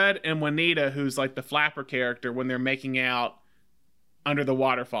between Bud and Juanita, who's like the flapper character, when they're making out under the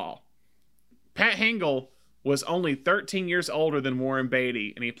waterfall. Pat Hingle was only 13 years older than Warren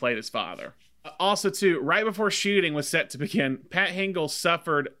Beatty, and he played his father. Also, too, right before shooting was set to begin, Pat Hingle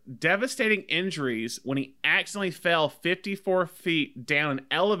suffered devastating injuries when he accidentally fell 54 feet down an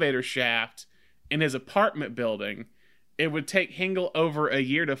elevator shaft in his apartment building, it would take Hingle over a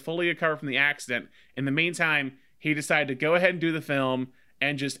year to fully recover from the accident. In the meantime, he decided to go ahead and do the film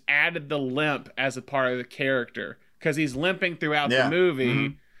and just added the limp as a part of the character, because he's limping throughout the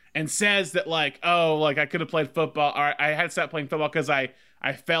movie and says that like, oh, like I could have played football, or I had to stop playing football because I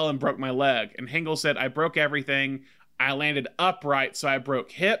fell and broke my leg. And Hingle said, I broke everything. I landed upright, so I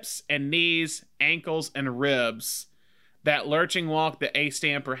broke hips and knees, ankles, and ribs. That lurching walk that A.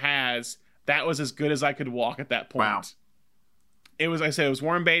 Stamper has, that was as good as I could walk at that point. Wow. It was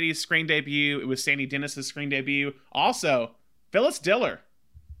Warren Beatty's screen debut. It was Sandy Dennis's screen debut. Also, Phyllis Diller,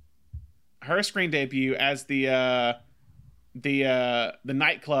 her screen debut as the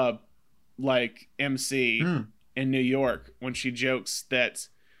nightclub like MC in New York, when she jokes that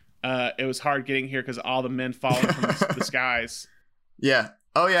it was hard getting here because all the men falling from the skies. Yeah.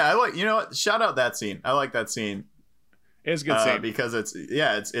 Oh yeah. I like. You know what? Shout out that scene. I like that scene. It's a good scene because it's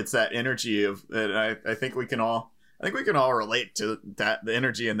that energy of. And I think we can all relate to that, the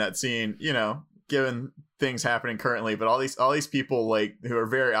energy in that scene. You know, given things happening currently, but all these people like who are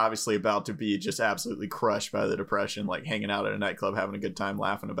very obviously about to be just absolutely crushed by the depression, like hanging out at a nightclub, having a good time,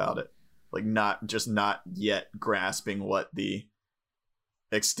 laughing about it, like not yet grasping what the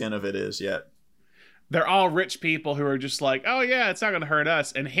extent of it is yet. They're all rich people who are just like, oh yeah, it's not gonna hurt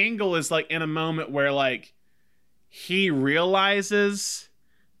us. And Hingle is like in a moment where like he realizes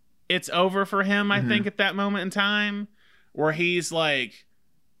it's over for him. I think at that moment in time, where he's like,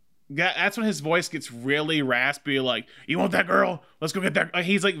 that's when his voice gets really raspy. Like, you want that girl? Let's go get that.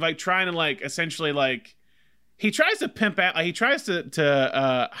 He's like trying to like essentially like he tries to pimp out. Like, he tries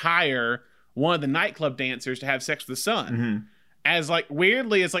to hire one of the nightclub dancers to have sex with the son. As like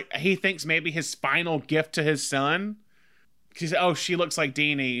weirdly as like he thinks maybe his final gift to his son. He said, "Oh, she looks like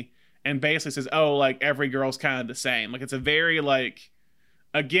Deanie," and basically says, "Oh, like every girl's kind of the same." Like it's a very like.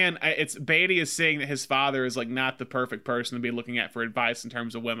 Again, it's Beatty is saying that his father is like not the perfect person to be looking at for advice in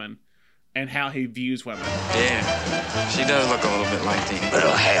terms of women and how he views women. Yeah, she does look a little bit like Deanie.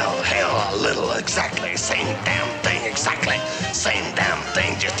 Little hell, a little, exactly. Same damn thing, exactly. Same damn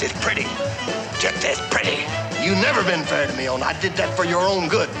thing, just as pretty. Just as pretty. You never been fair to me, I did that for your own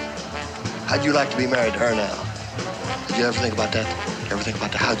good. How'd you like to be married to her now? Did you ever think about that? Ever think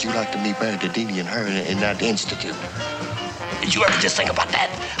about that? How'd you like to be married to Deanie and her in that institute? Did you ever just think about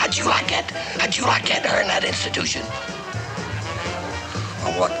that? How'd you like it? How'd you like it, her in that institution?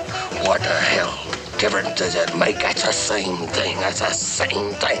 What the hell difference does it make? That's the same thing. That's the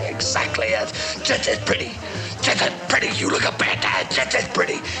same thing exactly. That's just as pretty. Just as pretty. You look up at that. Just as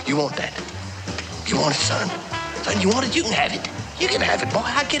pretty. You want that? You want it, son? Son, you want it? You can have it. You can have it, boy.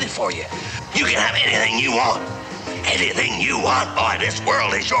 I'll get it for you. You can have anything you want. Anything you want, boy. This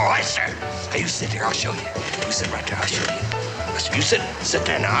world is your oyster. Now, you sit there. I'll show you. You sit right there. I'll show you. You sit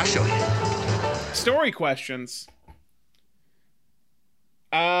there now. I'll show you. Story questions.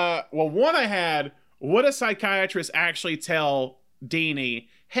 Well, one I had, would a psychiatrist actually tell Deanie,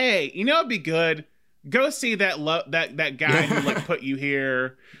 hey, you know it'd be good? Go see that guy who like put you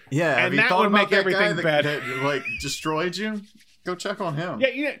here. Yeah, and that would make everything better. That, like destroyed you. Go check on him.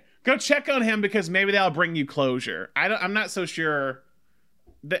 Yeah, go check on him because maybe that'll bring you closure. I'm not so sure.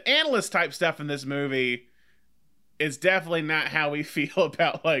 The analyst type stuff in this movie is definitely not how we feel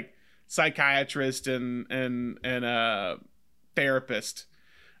about like psychiatrist and therapist.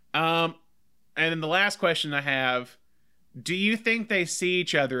 And then the last question I have, do you think they see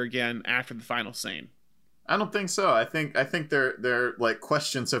each other again after the final scene? I don't think so. I think their like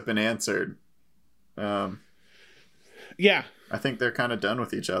questions have been answered. Yeah. I think they're kind of done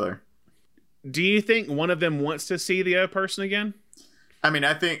with each other. Do you think one of them wants to see the other person again? I mean,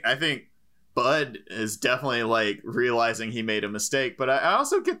 I think Bud is definitely like realizing he made a mistake, but I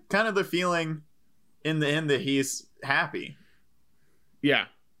also get kind of the feeling in the end that he's happy. Yeah.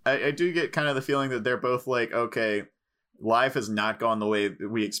 I do get kind of the feeling that they're both like, okay, life has not gone the way that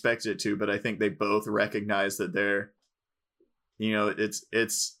we expected it to, but I think they both recognize that they're, you know,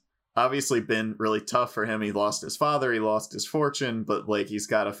 it's obviously been really tough for him. He lost his father, he lost his fortune, but like he's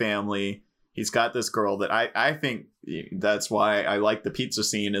got a family. He's got this girl that I think that's why I like the pizza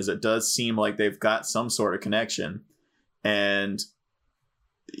scene, is it does seem like they've got some sort of connection. And,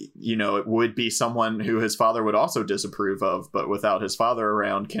 you know, it would be someone who his father would also disapprove of, but without his father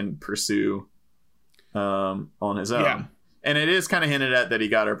around can pursue on his own. Yeah. And it is kind of hinted at that he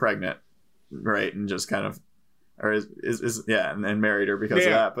got her pregnant, right? And just kind of, or is and married her because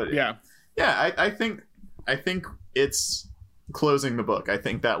of that. But I think it's closing the book. I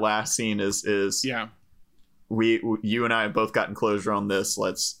think that last scene is you and I have both gotten closure on this.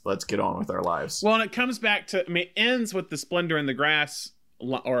 Let's get on with our lives. Well, and it comes back to, I mean, it ends with the Splendor in the Grass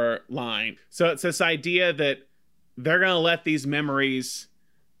or line. So it's this idea that they're gonna let these memories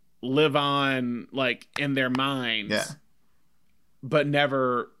live on, like, in their minds, Yeah. but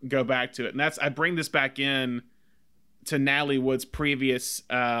never go back to it. And I bring this back in to Natalie Wood's previous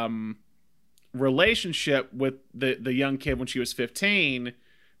relationship with the young kid when she was 15,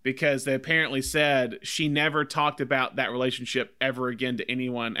 because they apparently said she never talked about that relationship ever again to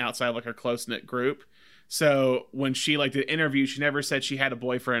anyone outside of, like, her close-knit group. So when she, like, did interviews, she never said she had a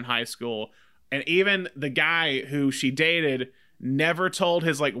boyfriend in high school. And even the guy who she dated never told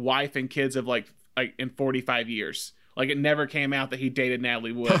his, like, wife and kids of like in 45 years. Like, it never came out that he dated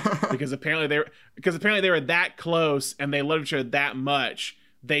Natalie Wood because apparently they were that close and they loved each other that much.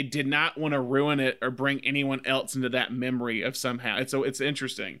 They did not want to ruin it or bring anyone else into that memory of somehow. It's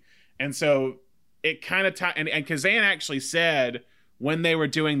interesting. And so it kind of and Kazan actually said when they were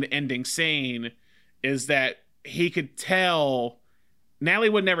doing the ending scene is that he could tell Natalie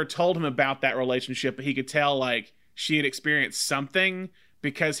Wood never told him about that relationship, but he could tell, like, she had experienced something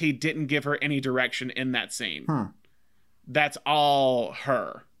because he didn't give her any direction in that scene. That's all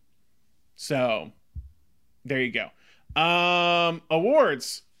her. So there you go.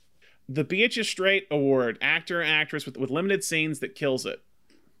 Awards. The Beatrice Straight Award, actor and actress with limited scenes that kills it.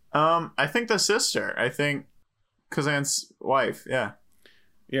 I think the sister. I think Kazan's wife. Yeah.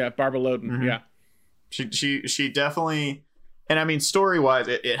 Yeah, Barbara Loden. Mm-hmm. Yeah. She definitely, and I mean, story-wise,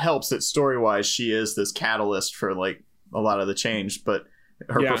 it helps that story-wise she is this catalyst for, like, a lot of the change, but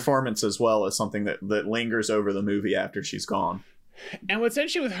her performance as well is something that lingers over the movie after she's gone. And what's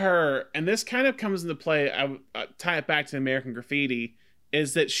interesting with her, and this kind of comes into play, I tie it back to American Graffiti,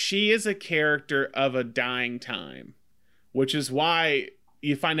 is that she is a character of a dying time, which is why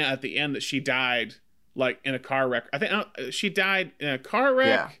you find out at the end that she died, like, in a car wreck. I think she died in a car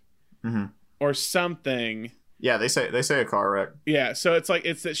wreck or something. Yeah, they say a car wreck. Yeah, so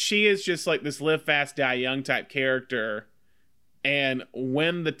it's that she is just like this live fast, die young type character. And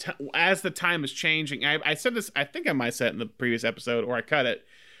when as the time is changing, I said this, I think I might have said it in the previous episode, or I cut it.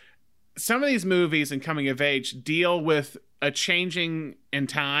 Some of these movies in coming of age deal with a changing in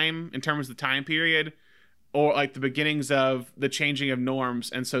time in terms of the time period, or like the beginnings of the changing of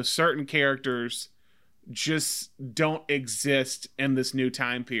norms. And so certain characters just don't exist in this new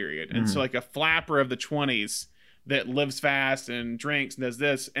time period. And so, like, a flapper of the 20s that lives fast and drinks and does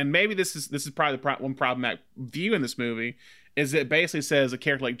this, and maybe this is probably one problematic view in this movie, is it basically says a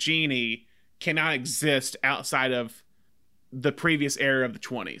character like Jeannie cannot exist outside of the previous era of the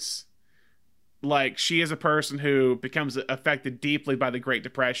 20s. Like, she is a person who becomes affected deeply by the Great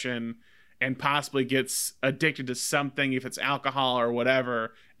Depression and possibly gets addicted to something, if it's alcohol or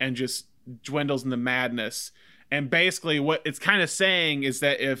whatever, and just dwindles into madness. And basically what it's kind of saying is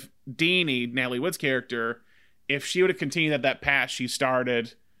that if Deanie, Natalie Wood's character, if she would have continued at that path she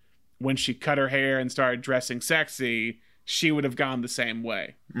started when she cut her hair and started dressing sexy, she would have gone the same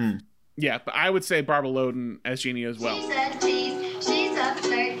way. Yeah, but I would say Barbara Loden as Jeannie as well. She's a tease, she's a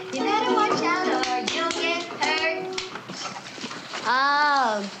flirt. You better watch out or you'll get hurt.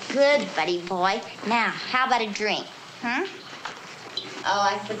 Oh, good, buddy boy. Now, how about a drink? Huh? Oh,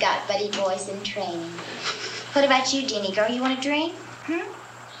 I forgot buddy boy's in training. What about you, Deanie girl? You want a drink?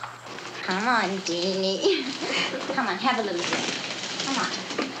 Come on, Deanie. Come on, have a little drink. Come on.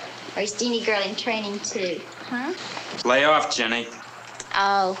 Or is Deanie girl in training too? Huh? Lay off, Jenny.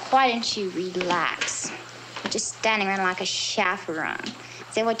 Oh, why don't you relax? You're just standing around like a chaperone.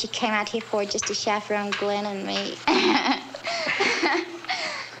 Is that what you came out here for, just to chaperone Glenn and me?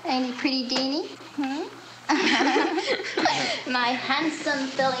 Ain't he pretty, Deanie? My handsome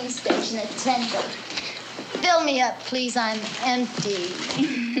filling station attendant. Fill me up, please. I'm empty.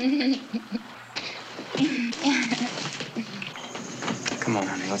 Come on,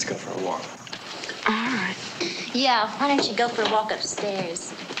 honey, let's go for a walk. All right. Yeah, why don't you go for a walk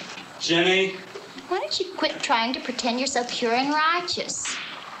upstairs? Jenny? Why don't you quit trying to pretend you're so pure and righteous?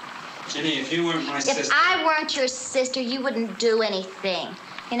 Jenny, if you weren't my sister... If I weren't your sister, you wouldn't do anything.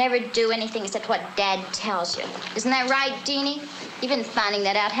 You never do anything except what Dad tells you. Isn't that right, Deanie? You've been finding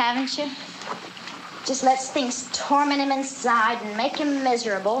that out, haven't you? Just lets things torment him inside and make him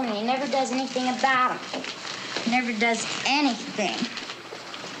miserable, and he never does anything about them. Never does anything.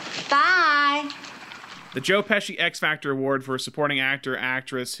 Bye. The Joe Pesci X Factor Award for supporting actor,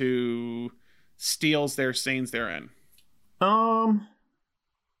 actress who steals their scenes they're in. I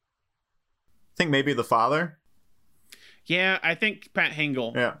think maybe the father. Yeah, I think Pat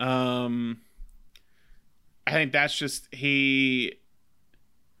Hingle. Yeah. I think that's just he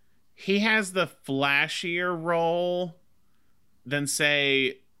has the flashier role than,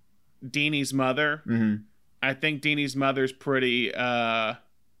 say, Deanie's mother. Mm-hmm. I think Deanie's mother's pretty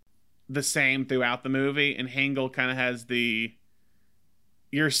the same throughout the movie, and Hengel kind of has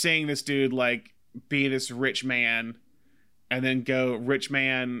you're seeing this dude like be this rich man and then go rich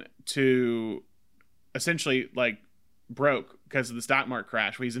man to essentially like broke because of the stock market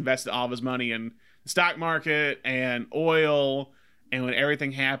crash, where he's invested all of his money in the stock market and oil, and when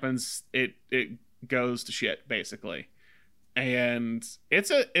everything happens, it goes to shit basically. And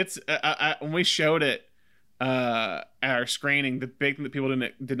when we showed it at our screening, the big thing that people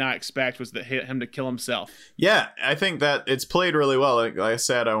did not expect was him to kill himself. Yeah, I think that it's played really well. Like I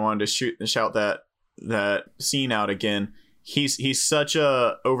said, I wanted to shout that scene out again. He's such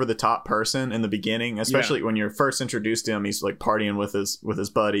a over the top person in the beginning, especially when you're first introduced to him. He's like partying with his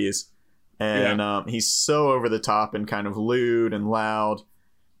buddies, and he's so over the top and kind of lewd and loud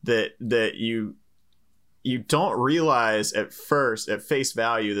that you don't realize at face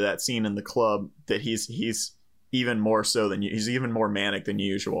value that scene in the club that he's even more so than he's even more manic than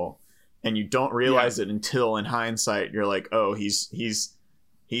usual, and you don't realize it until in hindsight you're like, oh, he's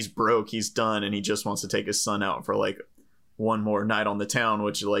broke, he's done, and he just wants to take his son out for like one more night on the town,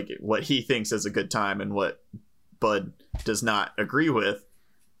 which like what he thinks is a good time and what Bud does not agree with.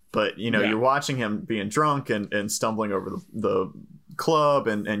 But you're watching him being drunk and stumbling over the club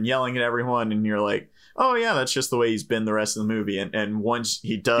and yelling at everyone, and you're like, oh yeah, that's just the way he's been the rest of the movie. And once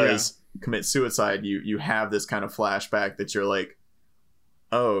he does commit suicide, you have this kind of flashback that you're like,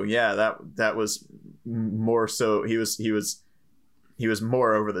 oh yeah, that was more so he was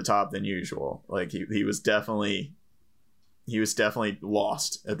more over the top than usual. Like he was definitely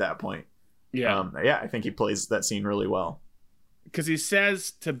lost at that point. I think he plays that scene really well, because he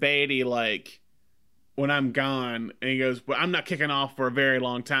says to Beatty, like, when I'm gone, and he goes, well, I'm not kicking off for a very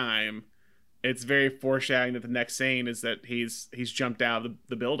long time. It's very foreshadowing that the next scene is that he's jumped out of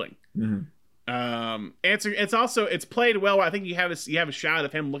the building. Mm-hmm. It's played well. I think you have a shot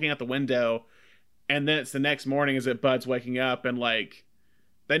of him looking out the window, and then it's the next morning as that Bud's waking up, and like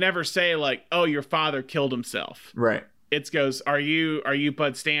they never say like, oh, your father killed himself. Right. It goes, are you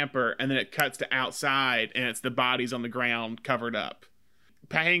Bud Stamper? And then it cuts to outside, and it's the bodies on the ground covered up.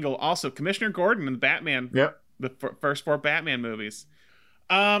 Pat Hengel, also Commissioner Gordon in the Batman. Yep. The first 4 Batman movies.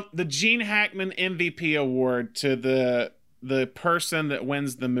 The Gene Hackman MVP award to the person that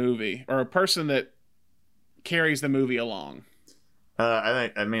wins the movie, or a person that carries the movie along.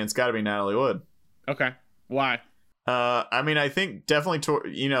 I think it's got to be Natalie Wood. Okay, why? I think definitely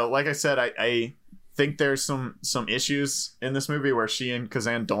like I said, I think there's some issues in this movie where she and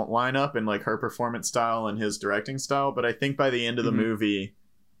Kazan don't line up in like her performance style and his directing style, but I think by the end of the movie,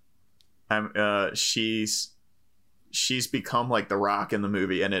 she's become like The Rock in the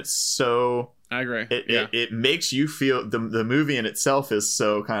movie, and it's so, I agree. It makes you feel the movie in itself is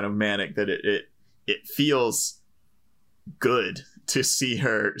so kind of manic that it feels good to see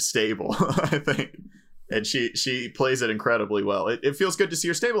her stable. I think, and she plays it incredibly well. It feels good to see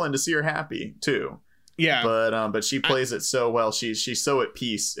her stable and to see her happy too. Yeah, but she plays it so well. She's so at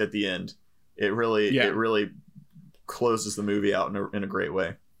peace at the end. It really closes the movie out in a great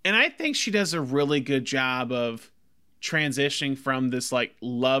way. And I think she does a really good job of transitioning from this like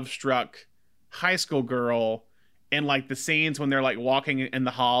love-struck high school girl, and like the scenes when they're like walking in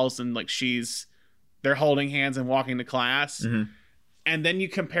the halls and like they're holding hands and walking to class. Mm-hmm. And then you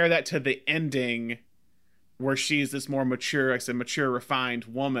compare that to the ending where she's this more mature, refined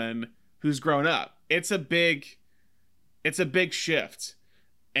woman who's grown up. It's a big shift.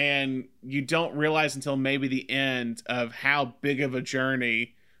 And you don't realize until maybe the end of how big of a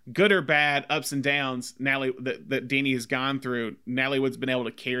journey, good or bad, ups and downs, that Deanie has gone through. Natalie Wood's been able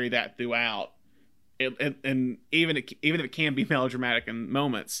to carry that throughout, and even if it can be melodramatic in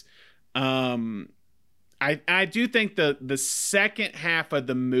moments. I do think the second half of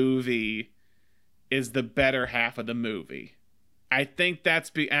the movie is the better half of the movie. I think I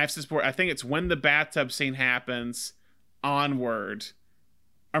think it's when the bathtub scene happens onward,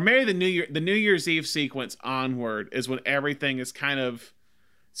 or maybe the New Year's Eve sequence onward is when everything is kind of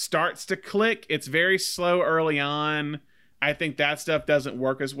starts to click. It's very slow early on. I think that stuff doesn't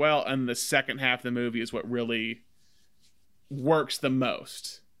work as well, and the second half of the movie is what really works the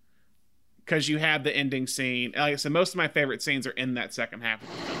most, because you have the ending scene. Like I said, most of my favorite scenes are in that second half of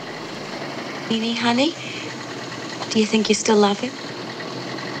the film. Deanie, honey, do you think you still love him?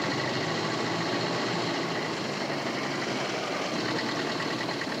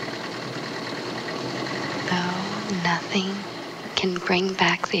 Though nothing can bring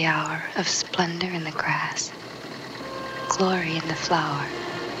back the hour of splendor in the grass, glory in the flower,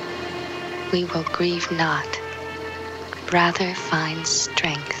 we will grieve not, but rather find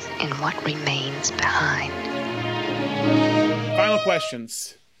strength in what remains behind. Final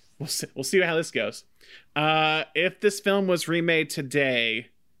questions. We'll see how this goes. If this film was remade today,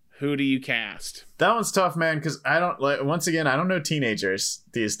 who do you cast? That one's tough, man, because I don't once again, I don't know teenagers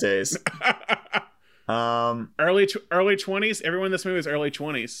these days. Early 20s. Everyone in this movie is early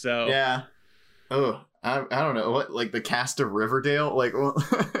 20s. So yeah. Oh, I don't know what, like the cast of Riverdale. Like,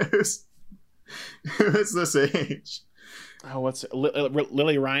 who's this age? Oh, what's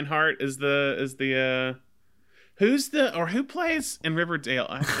Lily Reinhart is the who plays in Riverdale?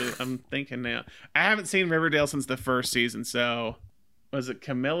 Actually, I'm thinking now. I haven't seen Riverdale since the first season. So was it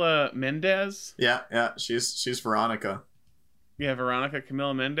Camila Mendez? Yeah. She's Veronica. Yeah, Veronica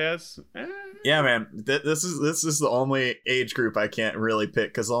Camila Mendez. Yeah, man. This is the only age group I can't really pick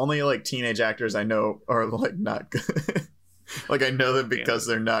because the only like teenage actors I know are like not good. Like I know them because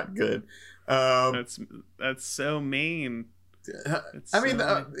they're not good. That's so mean. I mean,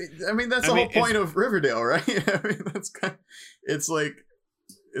 that's the whole point of Riverdale, right? I mean, it's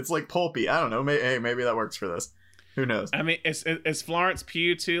like pulpy. I don't know. Maybe that works for this. Who knows? I mean, is Florence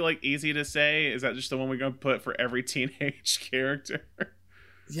Pugh too like easy to say? Is that just the one we're gonna put for every teenage character?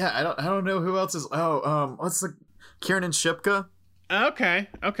 Yeah, I don't know who else is. What's the Kiernan Shipka? Okay.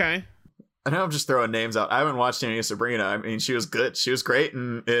 I know I'm just throwing names out. I haven't watched any of Sabrina. I mean, she was good. She was great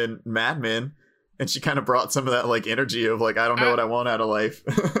in Mad Men, and she kind of brought some of that like energy of like I don't know what I want out of life.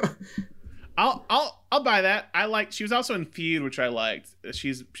 I'll buy that. She was also in Feud, which I liked.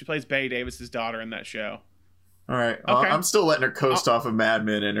 She plays Bette Davis's daughter in that show. All right. Well, okay. I'm still letting her coast off of Mad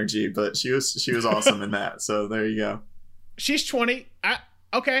Men energy, but she was awesome in that. So there you go. She's 20.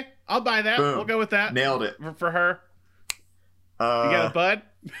 Okay, I'll buy that. Boom. We'll go with that. Nailed it for her. You got a bud?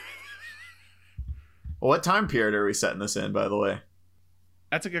 What time period are we setting this in, by the way?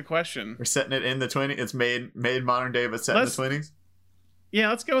 That's a good question. We're setting it in the 20s. It's made modern day, but set in the 20s. Yeah,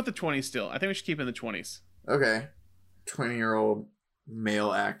 let's go with the 20s still. I think we should keep it in the 20s. Okay, 20-year-old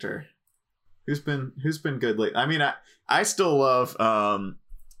male actor. Who's been good lately? I mean, I still love and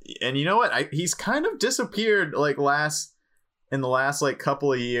you know what? He's kind of disappeared like in the last like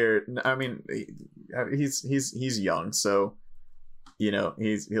couple of years. I mean, he's young, so you know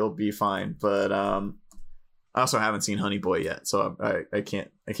he'll be fine. But I also haven't seen Honey Boy yet, so I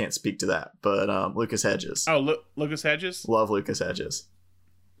can't speak to that. But Lucas Hedges. Oh, Lucas Hedges. Love Lucas Hedges.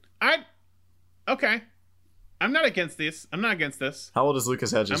 Okay. I'm not against this. How old is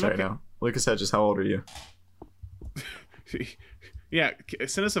Lucas Hedges right now? Lucas Hedges, how old are you? Yeah,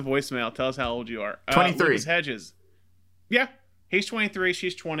 send us a voicemail. Tell us how old you are. 23. Lucas Hedges. Yeah, he's 23.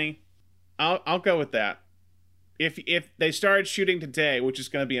 She's 20. I'll go with that. If they started shooting today, which is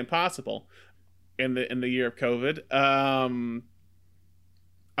going to be impossible in the year of COVID.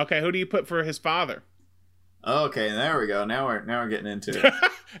 Okay, who do you put for his father? Okay, there we go. Now we're getting into it.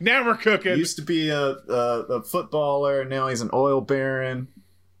 Now we're cooking. He used to be a footballer. Now he's an oil baron.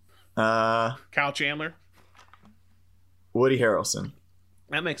 Kyle Chandler. Woody Harrelson.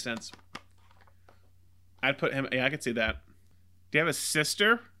 That makes sense. I'd put him. Yeah, I could see that. Do you have a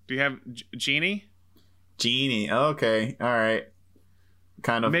sister? Do you have Jeannie? Jeannie. Okay. All right.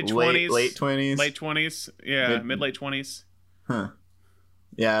 Kind of mid-20s, late 20s. Late 20s. Yeah, mid-late 20s. Huh.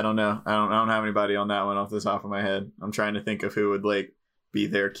 Yeah, I don't know. I don't have anybody on that one off the top of my head. I'm trying to think of who would like be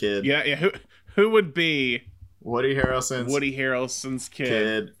their kid. Yeah. Who would be Woody Harrelson's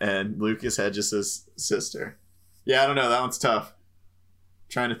kid and Lucas Hedges' sister? Yeah, I don't know. That one's tough.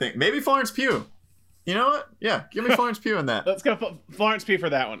 Trying to think. Maybe Florence Pugh. You know what? Yeah, give me Florence Pugh in that. Let's go Florence Pugh for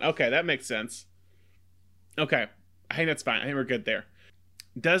that one. Okay, that makes sense. Okay, I think that's fine. I think we're good there.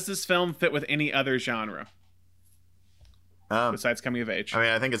 Does this film fit with any other genre besides coming of age? I mean,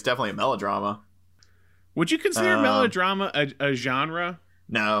 I think it's definitely a melodrama. Would you consider melodrama a genre?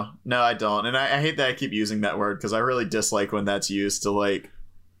 No, I don't. And I hate that I keep using that word because I really dislike when that's used to like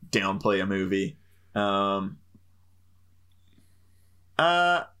downplay a movie.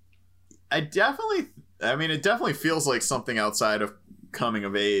 It definitely feels like something outside of coming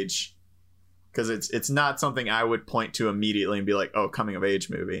of age, because it's not something I would point to immediately and be like, oh, coming of age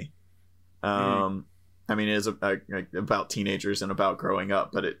movie. I mean, it is about teenagers and about growing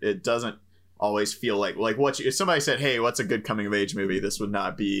up, but it doesn't always feel like if somebody said, hey, what's a good coming of age movie, this would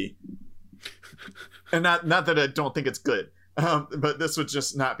not be, and not that I don't think it's good, but this would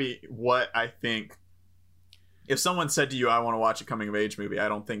just not be what I think. If someone said to you, I want to watch a coming of age movie, I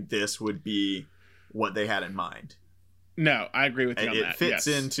don't think this would be what they had in mind. No, I agree with you on that. It fits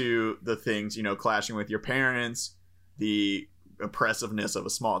into the things, clashing with your parents, the oppressiveness of a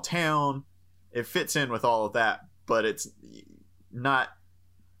small town. It fits in with all of that, but it's not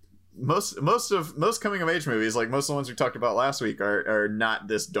most coming of age movies, like most of the ones we talked about last week, are not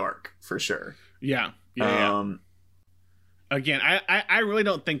this dark for sure. Yeah. again, I really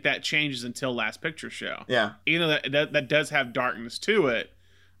don't think that changes until Last Picture Show. Yeah. Even though that does have darkness to it.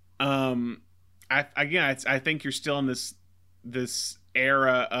 I think you're still in this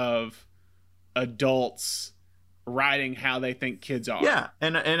era of adults writing how they think kids are. Yeah,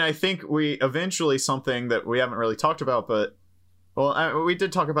 and I think we eventually, something that we haven't really talked about, but we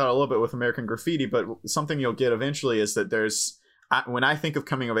did talk about it a little bit with American Graffiti, but something you'll get eventually is that when I think of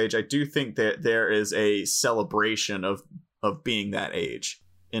coming of age, I do think that there is a celebration of being that age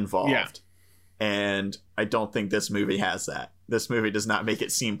involved. Yeah. And I don't think this movie has that. This movie does not make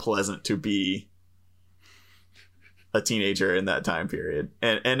it seem pleasant to be a teenager in that time period.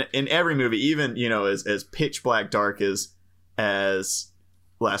 And in every movie, even, as pitch black dark as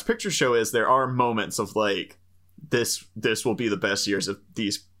Last Picture Show is, there are moments of like, this will be the best years of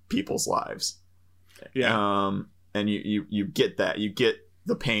these people's lives. Yeah. And you get that. You get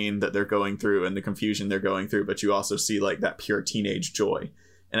the pain that they're going through and the confusion they're going through, but you also see like that pure teenage joy.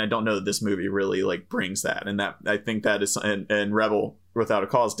 And I don't know that this movie really like brings that. And that, I think that is, and Rebel Without a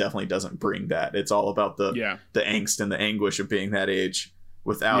Cause definitely doesn't bring that. It's all about the angst and the anguish of being that age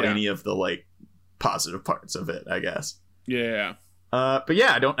without any of the like positive parts of it, I guess. Yeah. But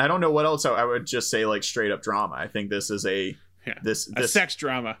yeah, I don't know what else I would just say, like straight up drama. I think this is a sex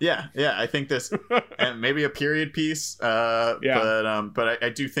drama. Yeah. I think this and maybe a period piece. But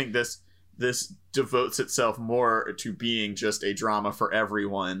I do think this devotes itself more to being just a drama for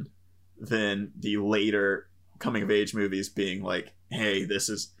everyone than the later coming of age movies being like, hey,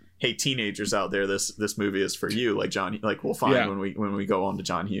 teenagers out there, this movie is for you. Like we'll find when we go on to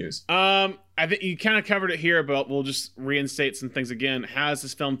John Hughes. I think you kind of covered it here, but we'll just reinstate some things again. How does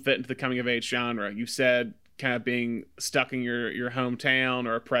this film fit into the coming of age genre? You said kind of being stuck in your hometown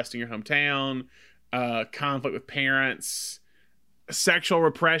or oppressed in your hometown, conflict with parents, sexual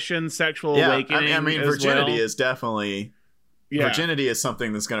repression, sexual awakening. I mean, virginity is definitely Yeah. Virginity is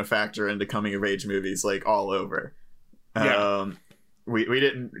something that's going to factor into coming of age movies like all over. Yeah. We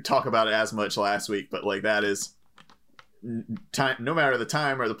didn't talk about it as much last week, but like that is time, no matter the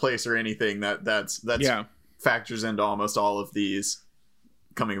time or the place or anything, that's factors into almost all of these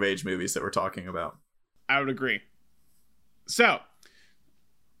coming of age movies that we're talking about. I would agree. So,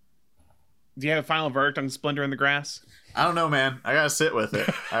 do you have a final verdict on Splendor in the Grass? I don't know, man. I gotta sit with it.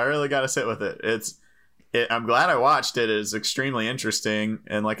 I really gotta sit with it. I'm glad I watched it. It's extremely interesting,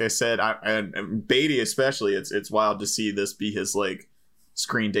 and like I said, and Beatty especially, it's wild to see this be his like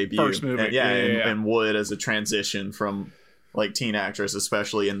screen debut, first movie, and Wood as a transition from like teen actress,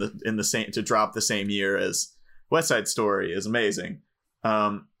 especially in the same, to drop the same year as West Side Story, is amazing.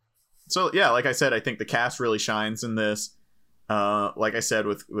 So yeah, like I said, I think the cast really shines in this. Like I said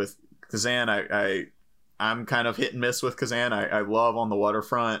with Kazan, I'm kind of hit and miss with Kazan. I love On the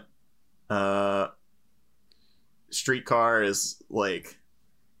Waterfront. Streetcar is like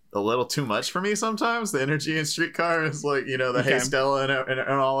a little too much for me sometimes. The energy in Streetcar is like, the Hey Stella and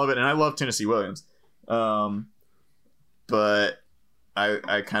all of it. And I love Tennessee Williams. But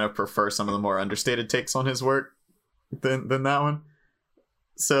I kind of prefer some of the more understated takes on his work than that one.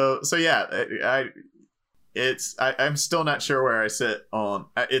 So yeah, I'm still not sure where I sit on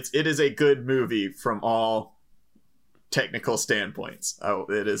it is a good movie from all technical standpoints.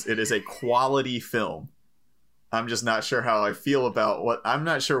 It is a quality film. I'm just not sure how I feel about I'm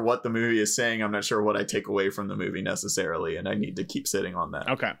not sure what the movie is saying. I'm not sure what I take away from the movie necessarily, and I need to keep sitting on that.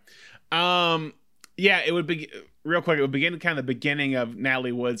 Okay. Yeah, it would be real quick. It would begin kind of the beginning of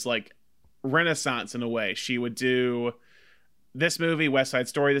Natalie Wood's like renaissance in a way. She would do this movie, West Side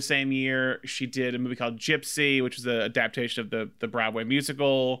Story, the same year. She did a movie called Gypsy, which was an adaptation of the Broadway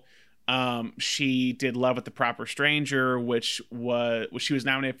musical. She did Love with the Proper Stranger, which she was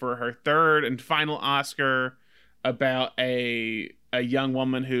nominated for her third and final Oscar, about a young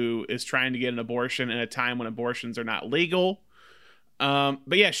woman who is trying to get an abortion in a time when abortions are not legal. But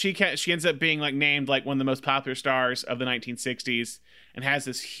yeah, she ends up being like named like one of the most popular stars of the 1960s, and has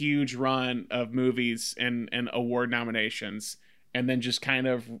this huge run of movies and award nominations, and then just kind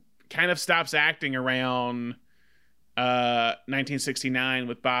of stops acting around 1969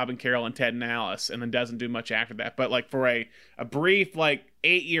 with Bob and Carol and Ted and Alice, and then doesn't do much after that. But like for a brief like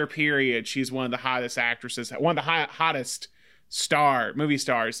 8-year period, she's one of the hottest actresses, one of the hottest movie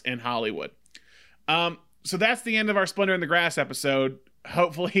stars in Hollywood. So that's the end of our Splendor in the Grass episode.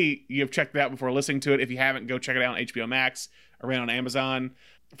 Hopefully you've checked it out before listening to it. If you haven't, go check it out on HBO Max, around on Amazon.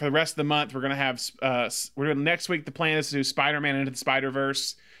 For the rest of the month, we're going to have we're doing next week. The plan is to do Spider-Man Into the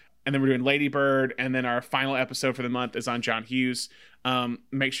Spider-Verse, and then we're doing Lady Bird, and then our final episode for the month is on John Hughes.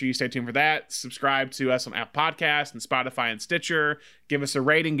 Make sure you stay tuned for that. Subscribe to us on Apple Podcasts and Spotify and Stitcher. Give us a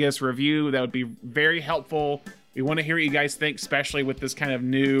rating, give us a review. That would be very helpful We want to hear what you guys think, especially with this kind of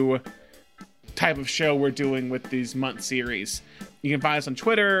new type of show we're doing with these month series. You can find us on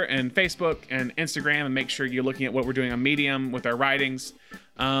Twitter and Facebook and Instagram, and make sure you're looking at what we're doing on Medium with our writings.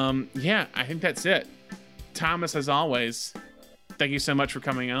 Yeah, I think that's it. Thomas, as always, thank you so much for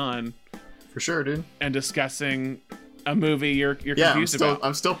coming on. For sure, dude. And discussing a movie you're confused about.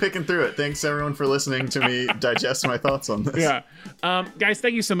 I'm still picking through it. Thanks everyone for listening to me digest my thoughts on this. Yeah. Guys,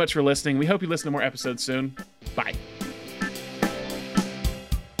 thank you so much for listening. We hope you listen to more episodes soon. Bye.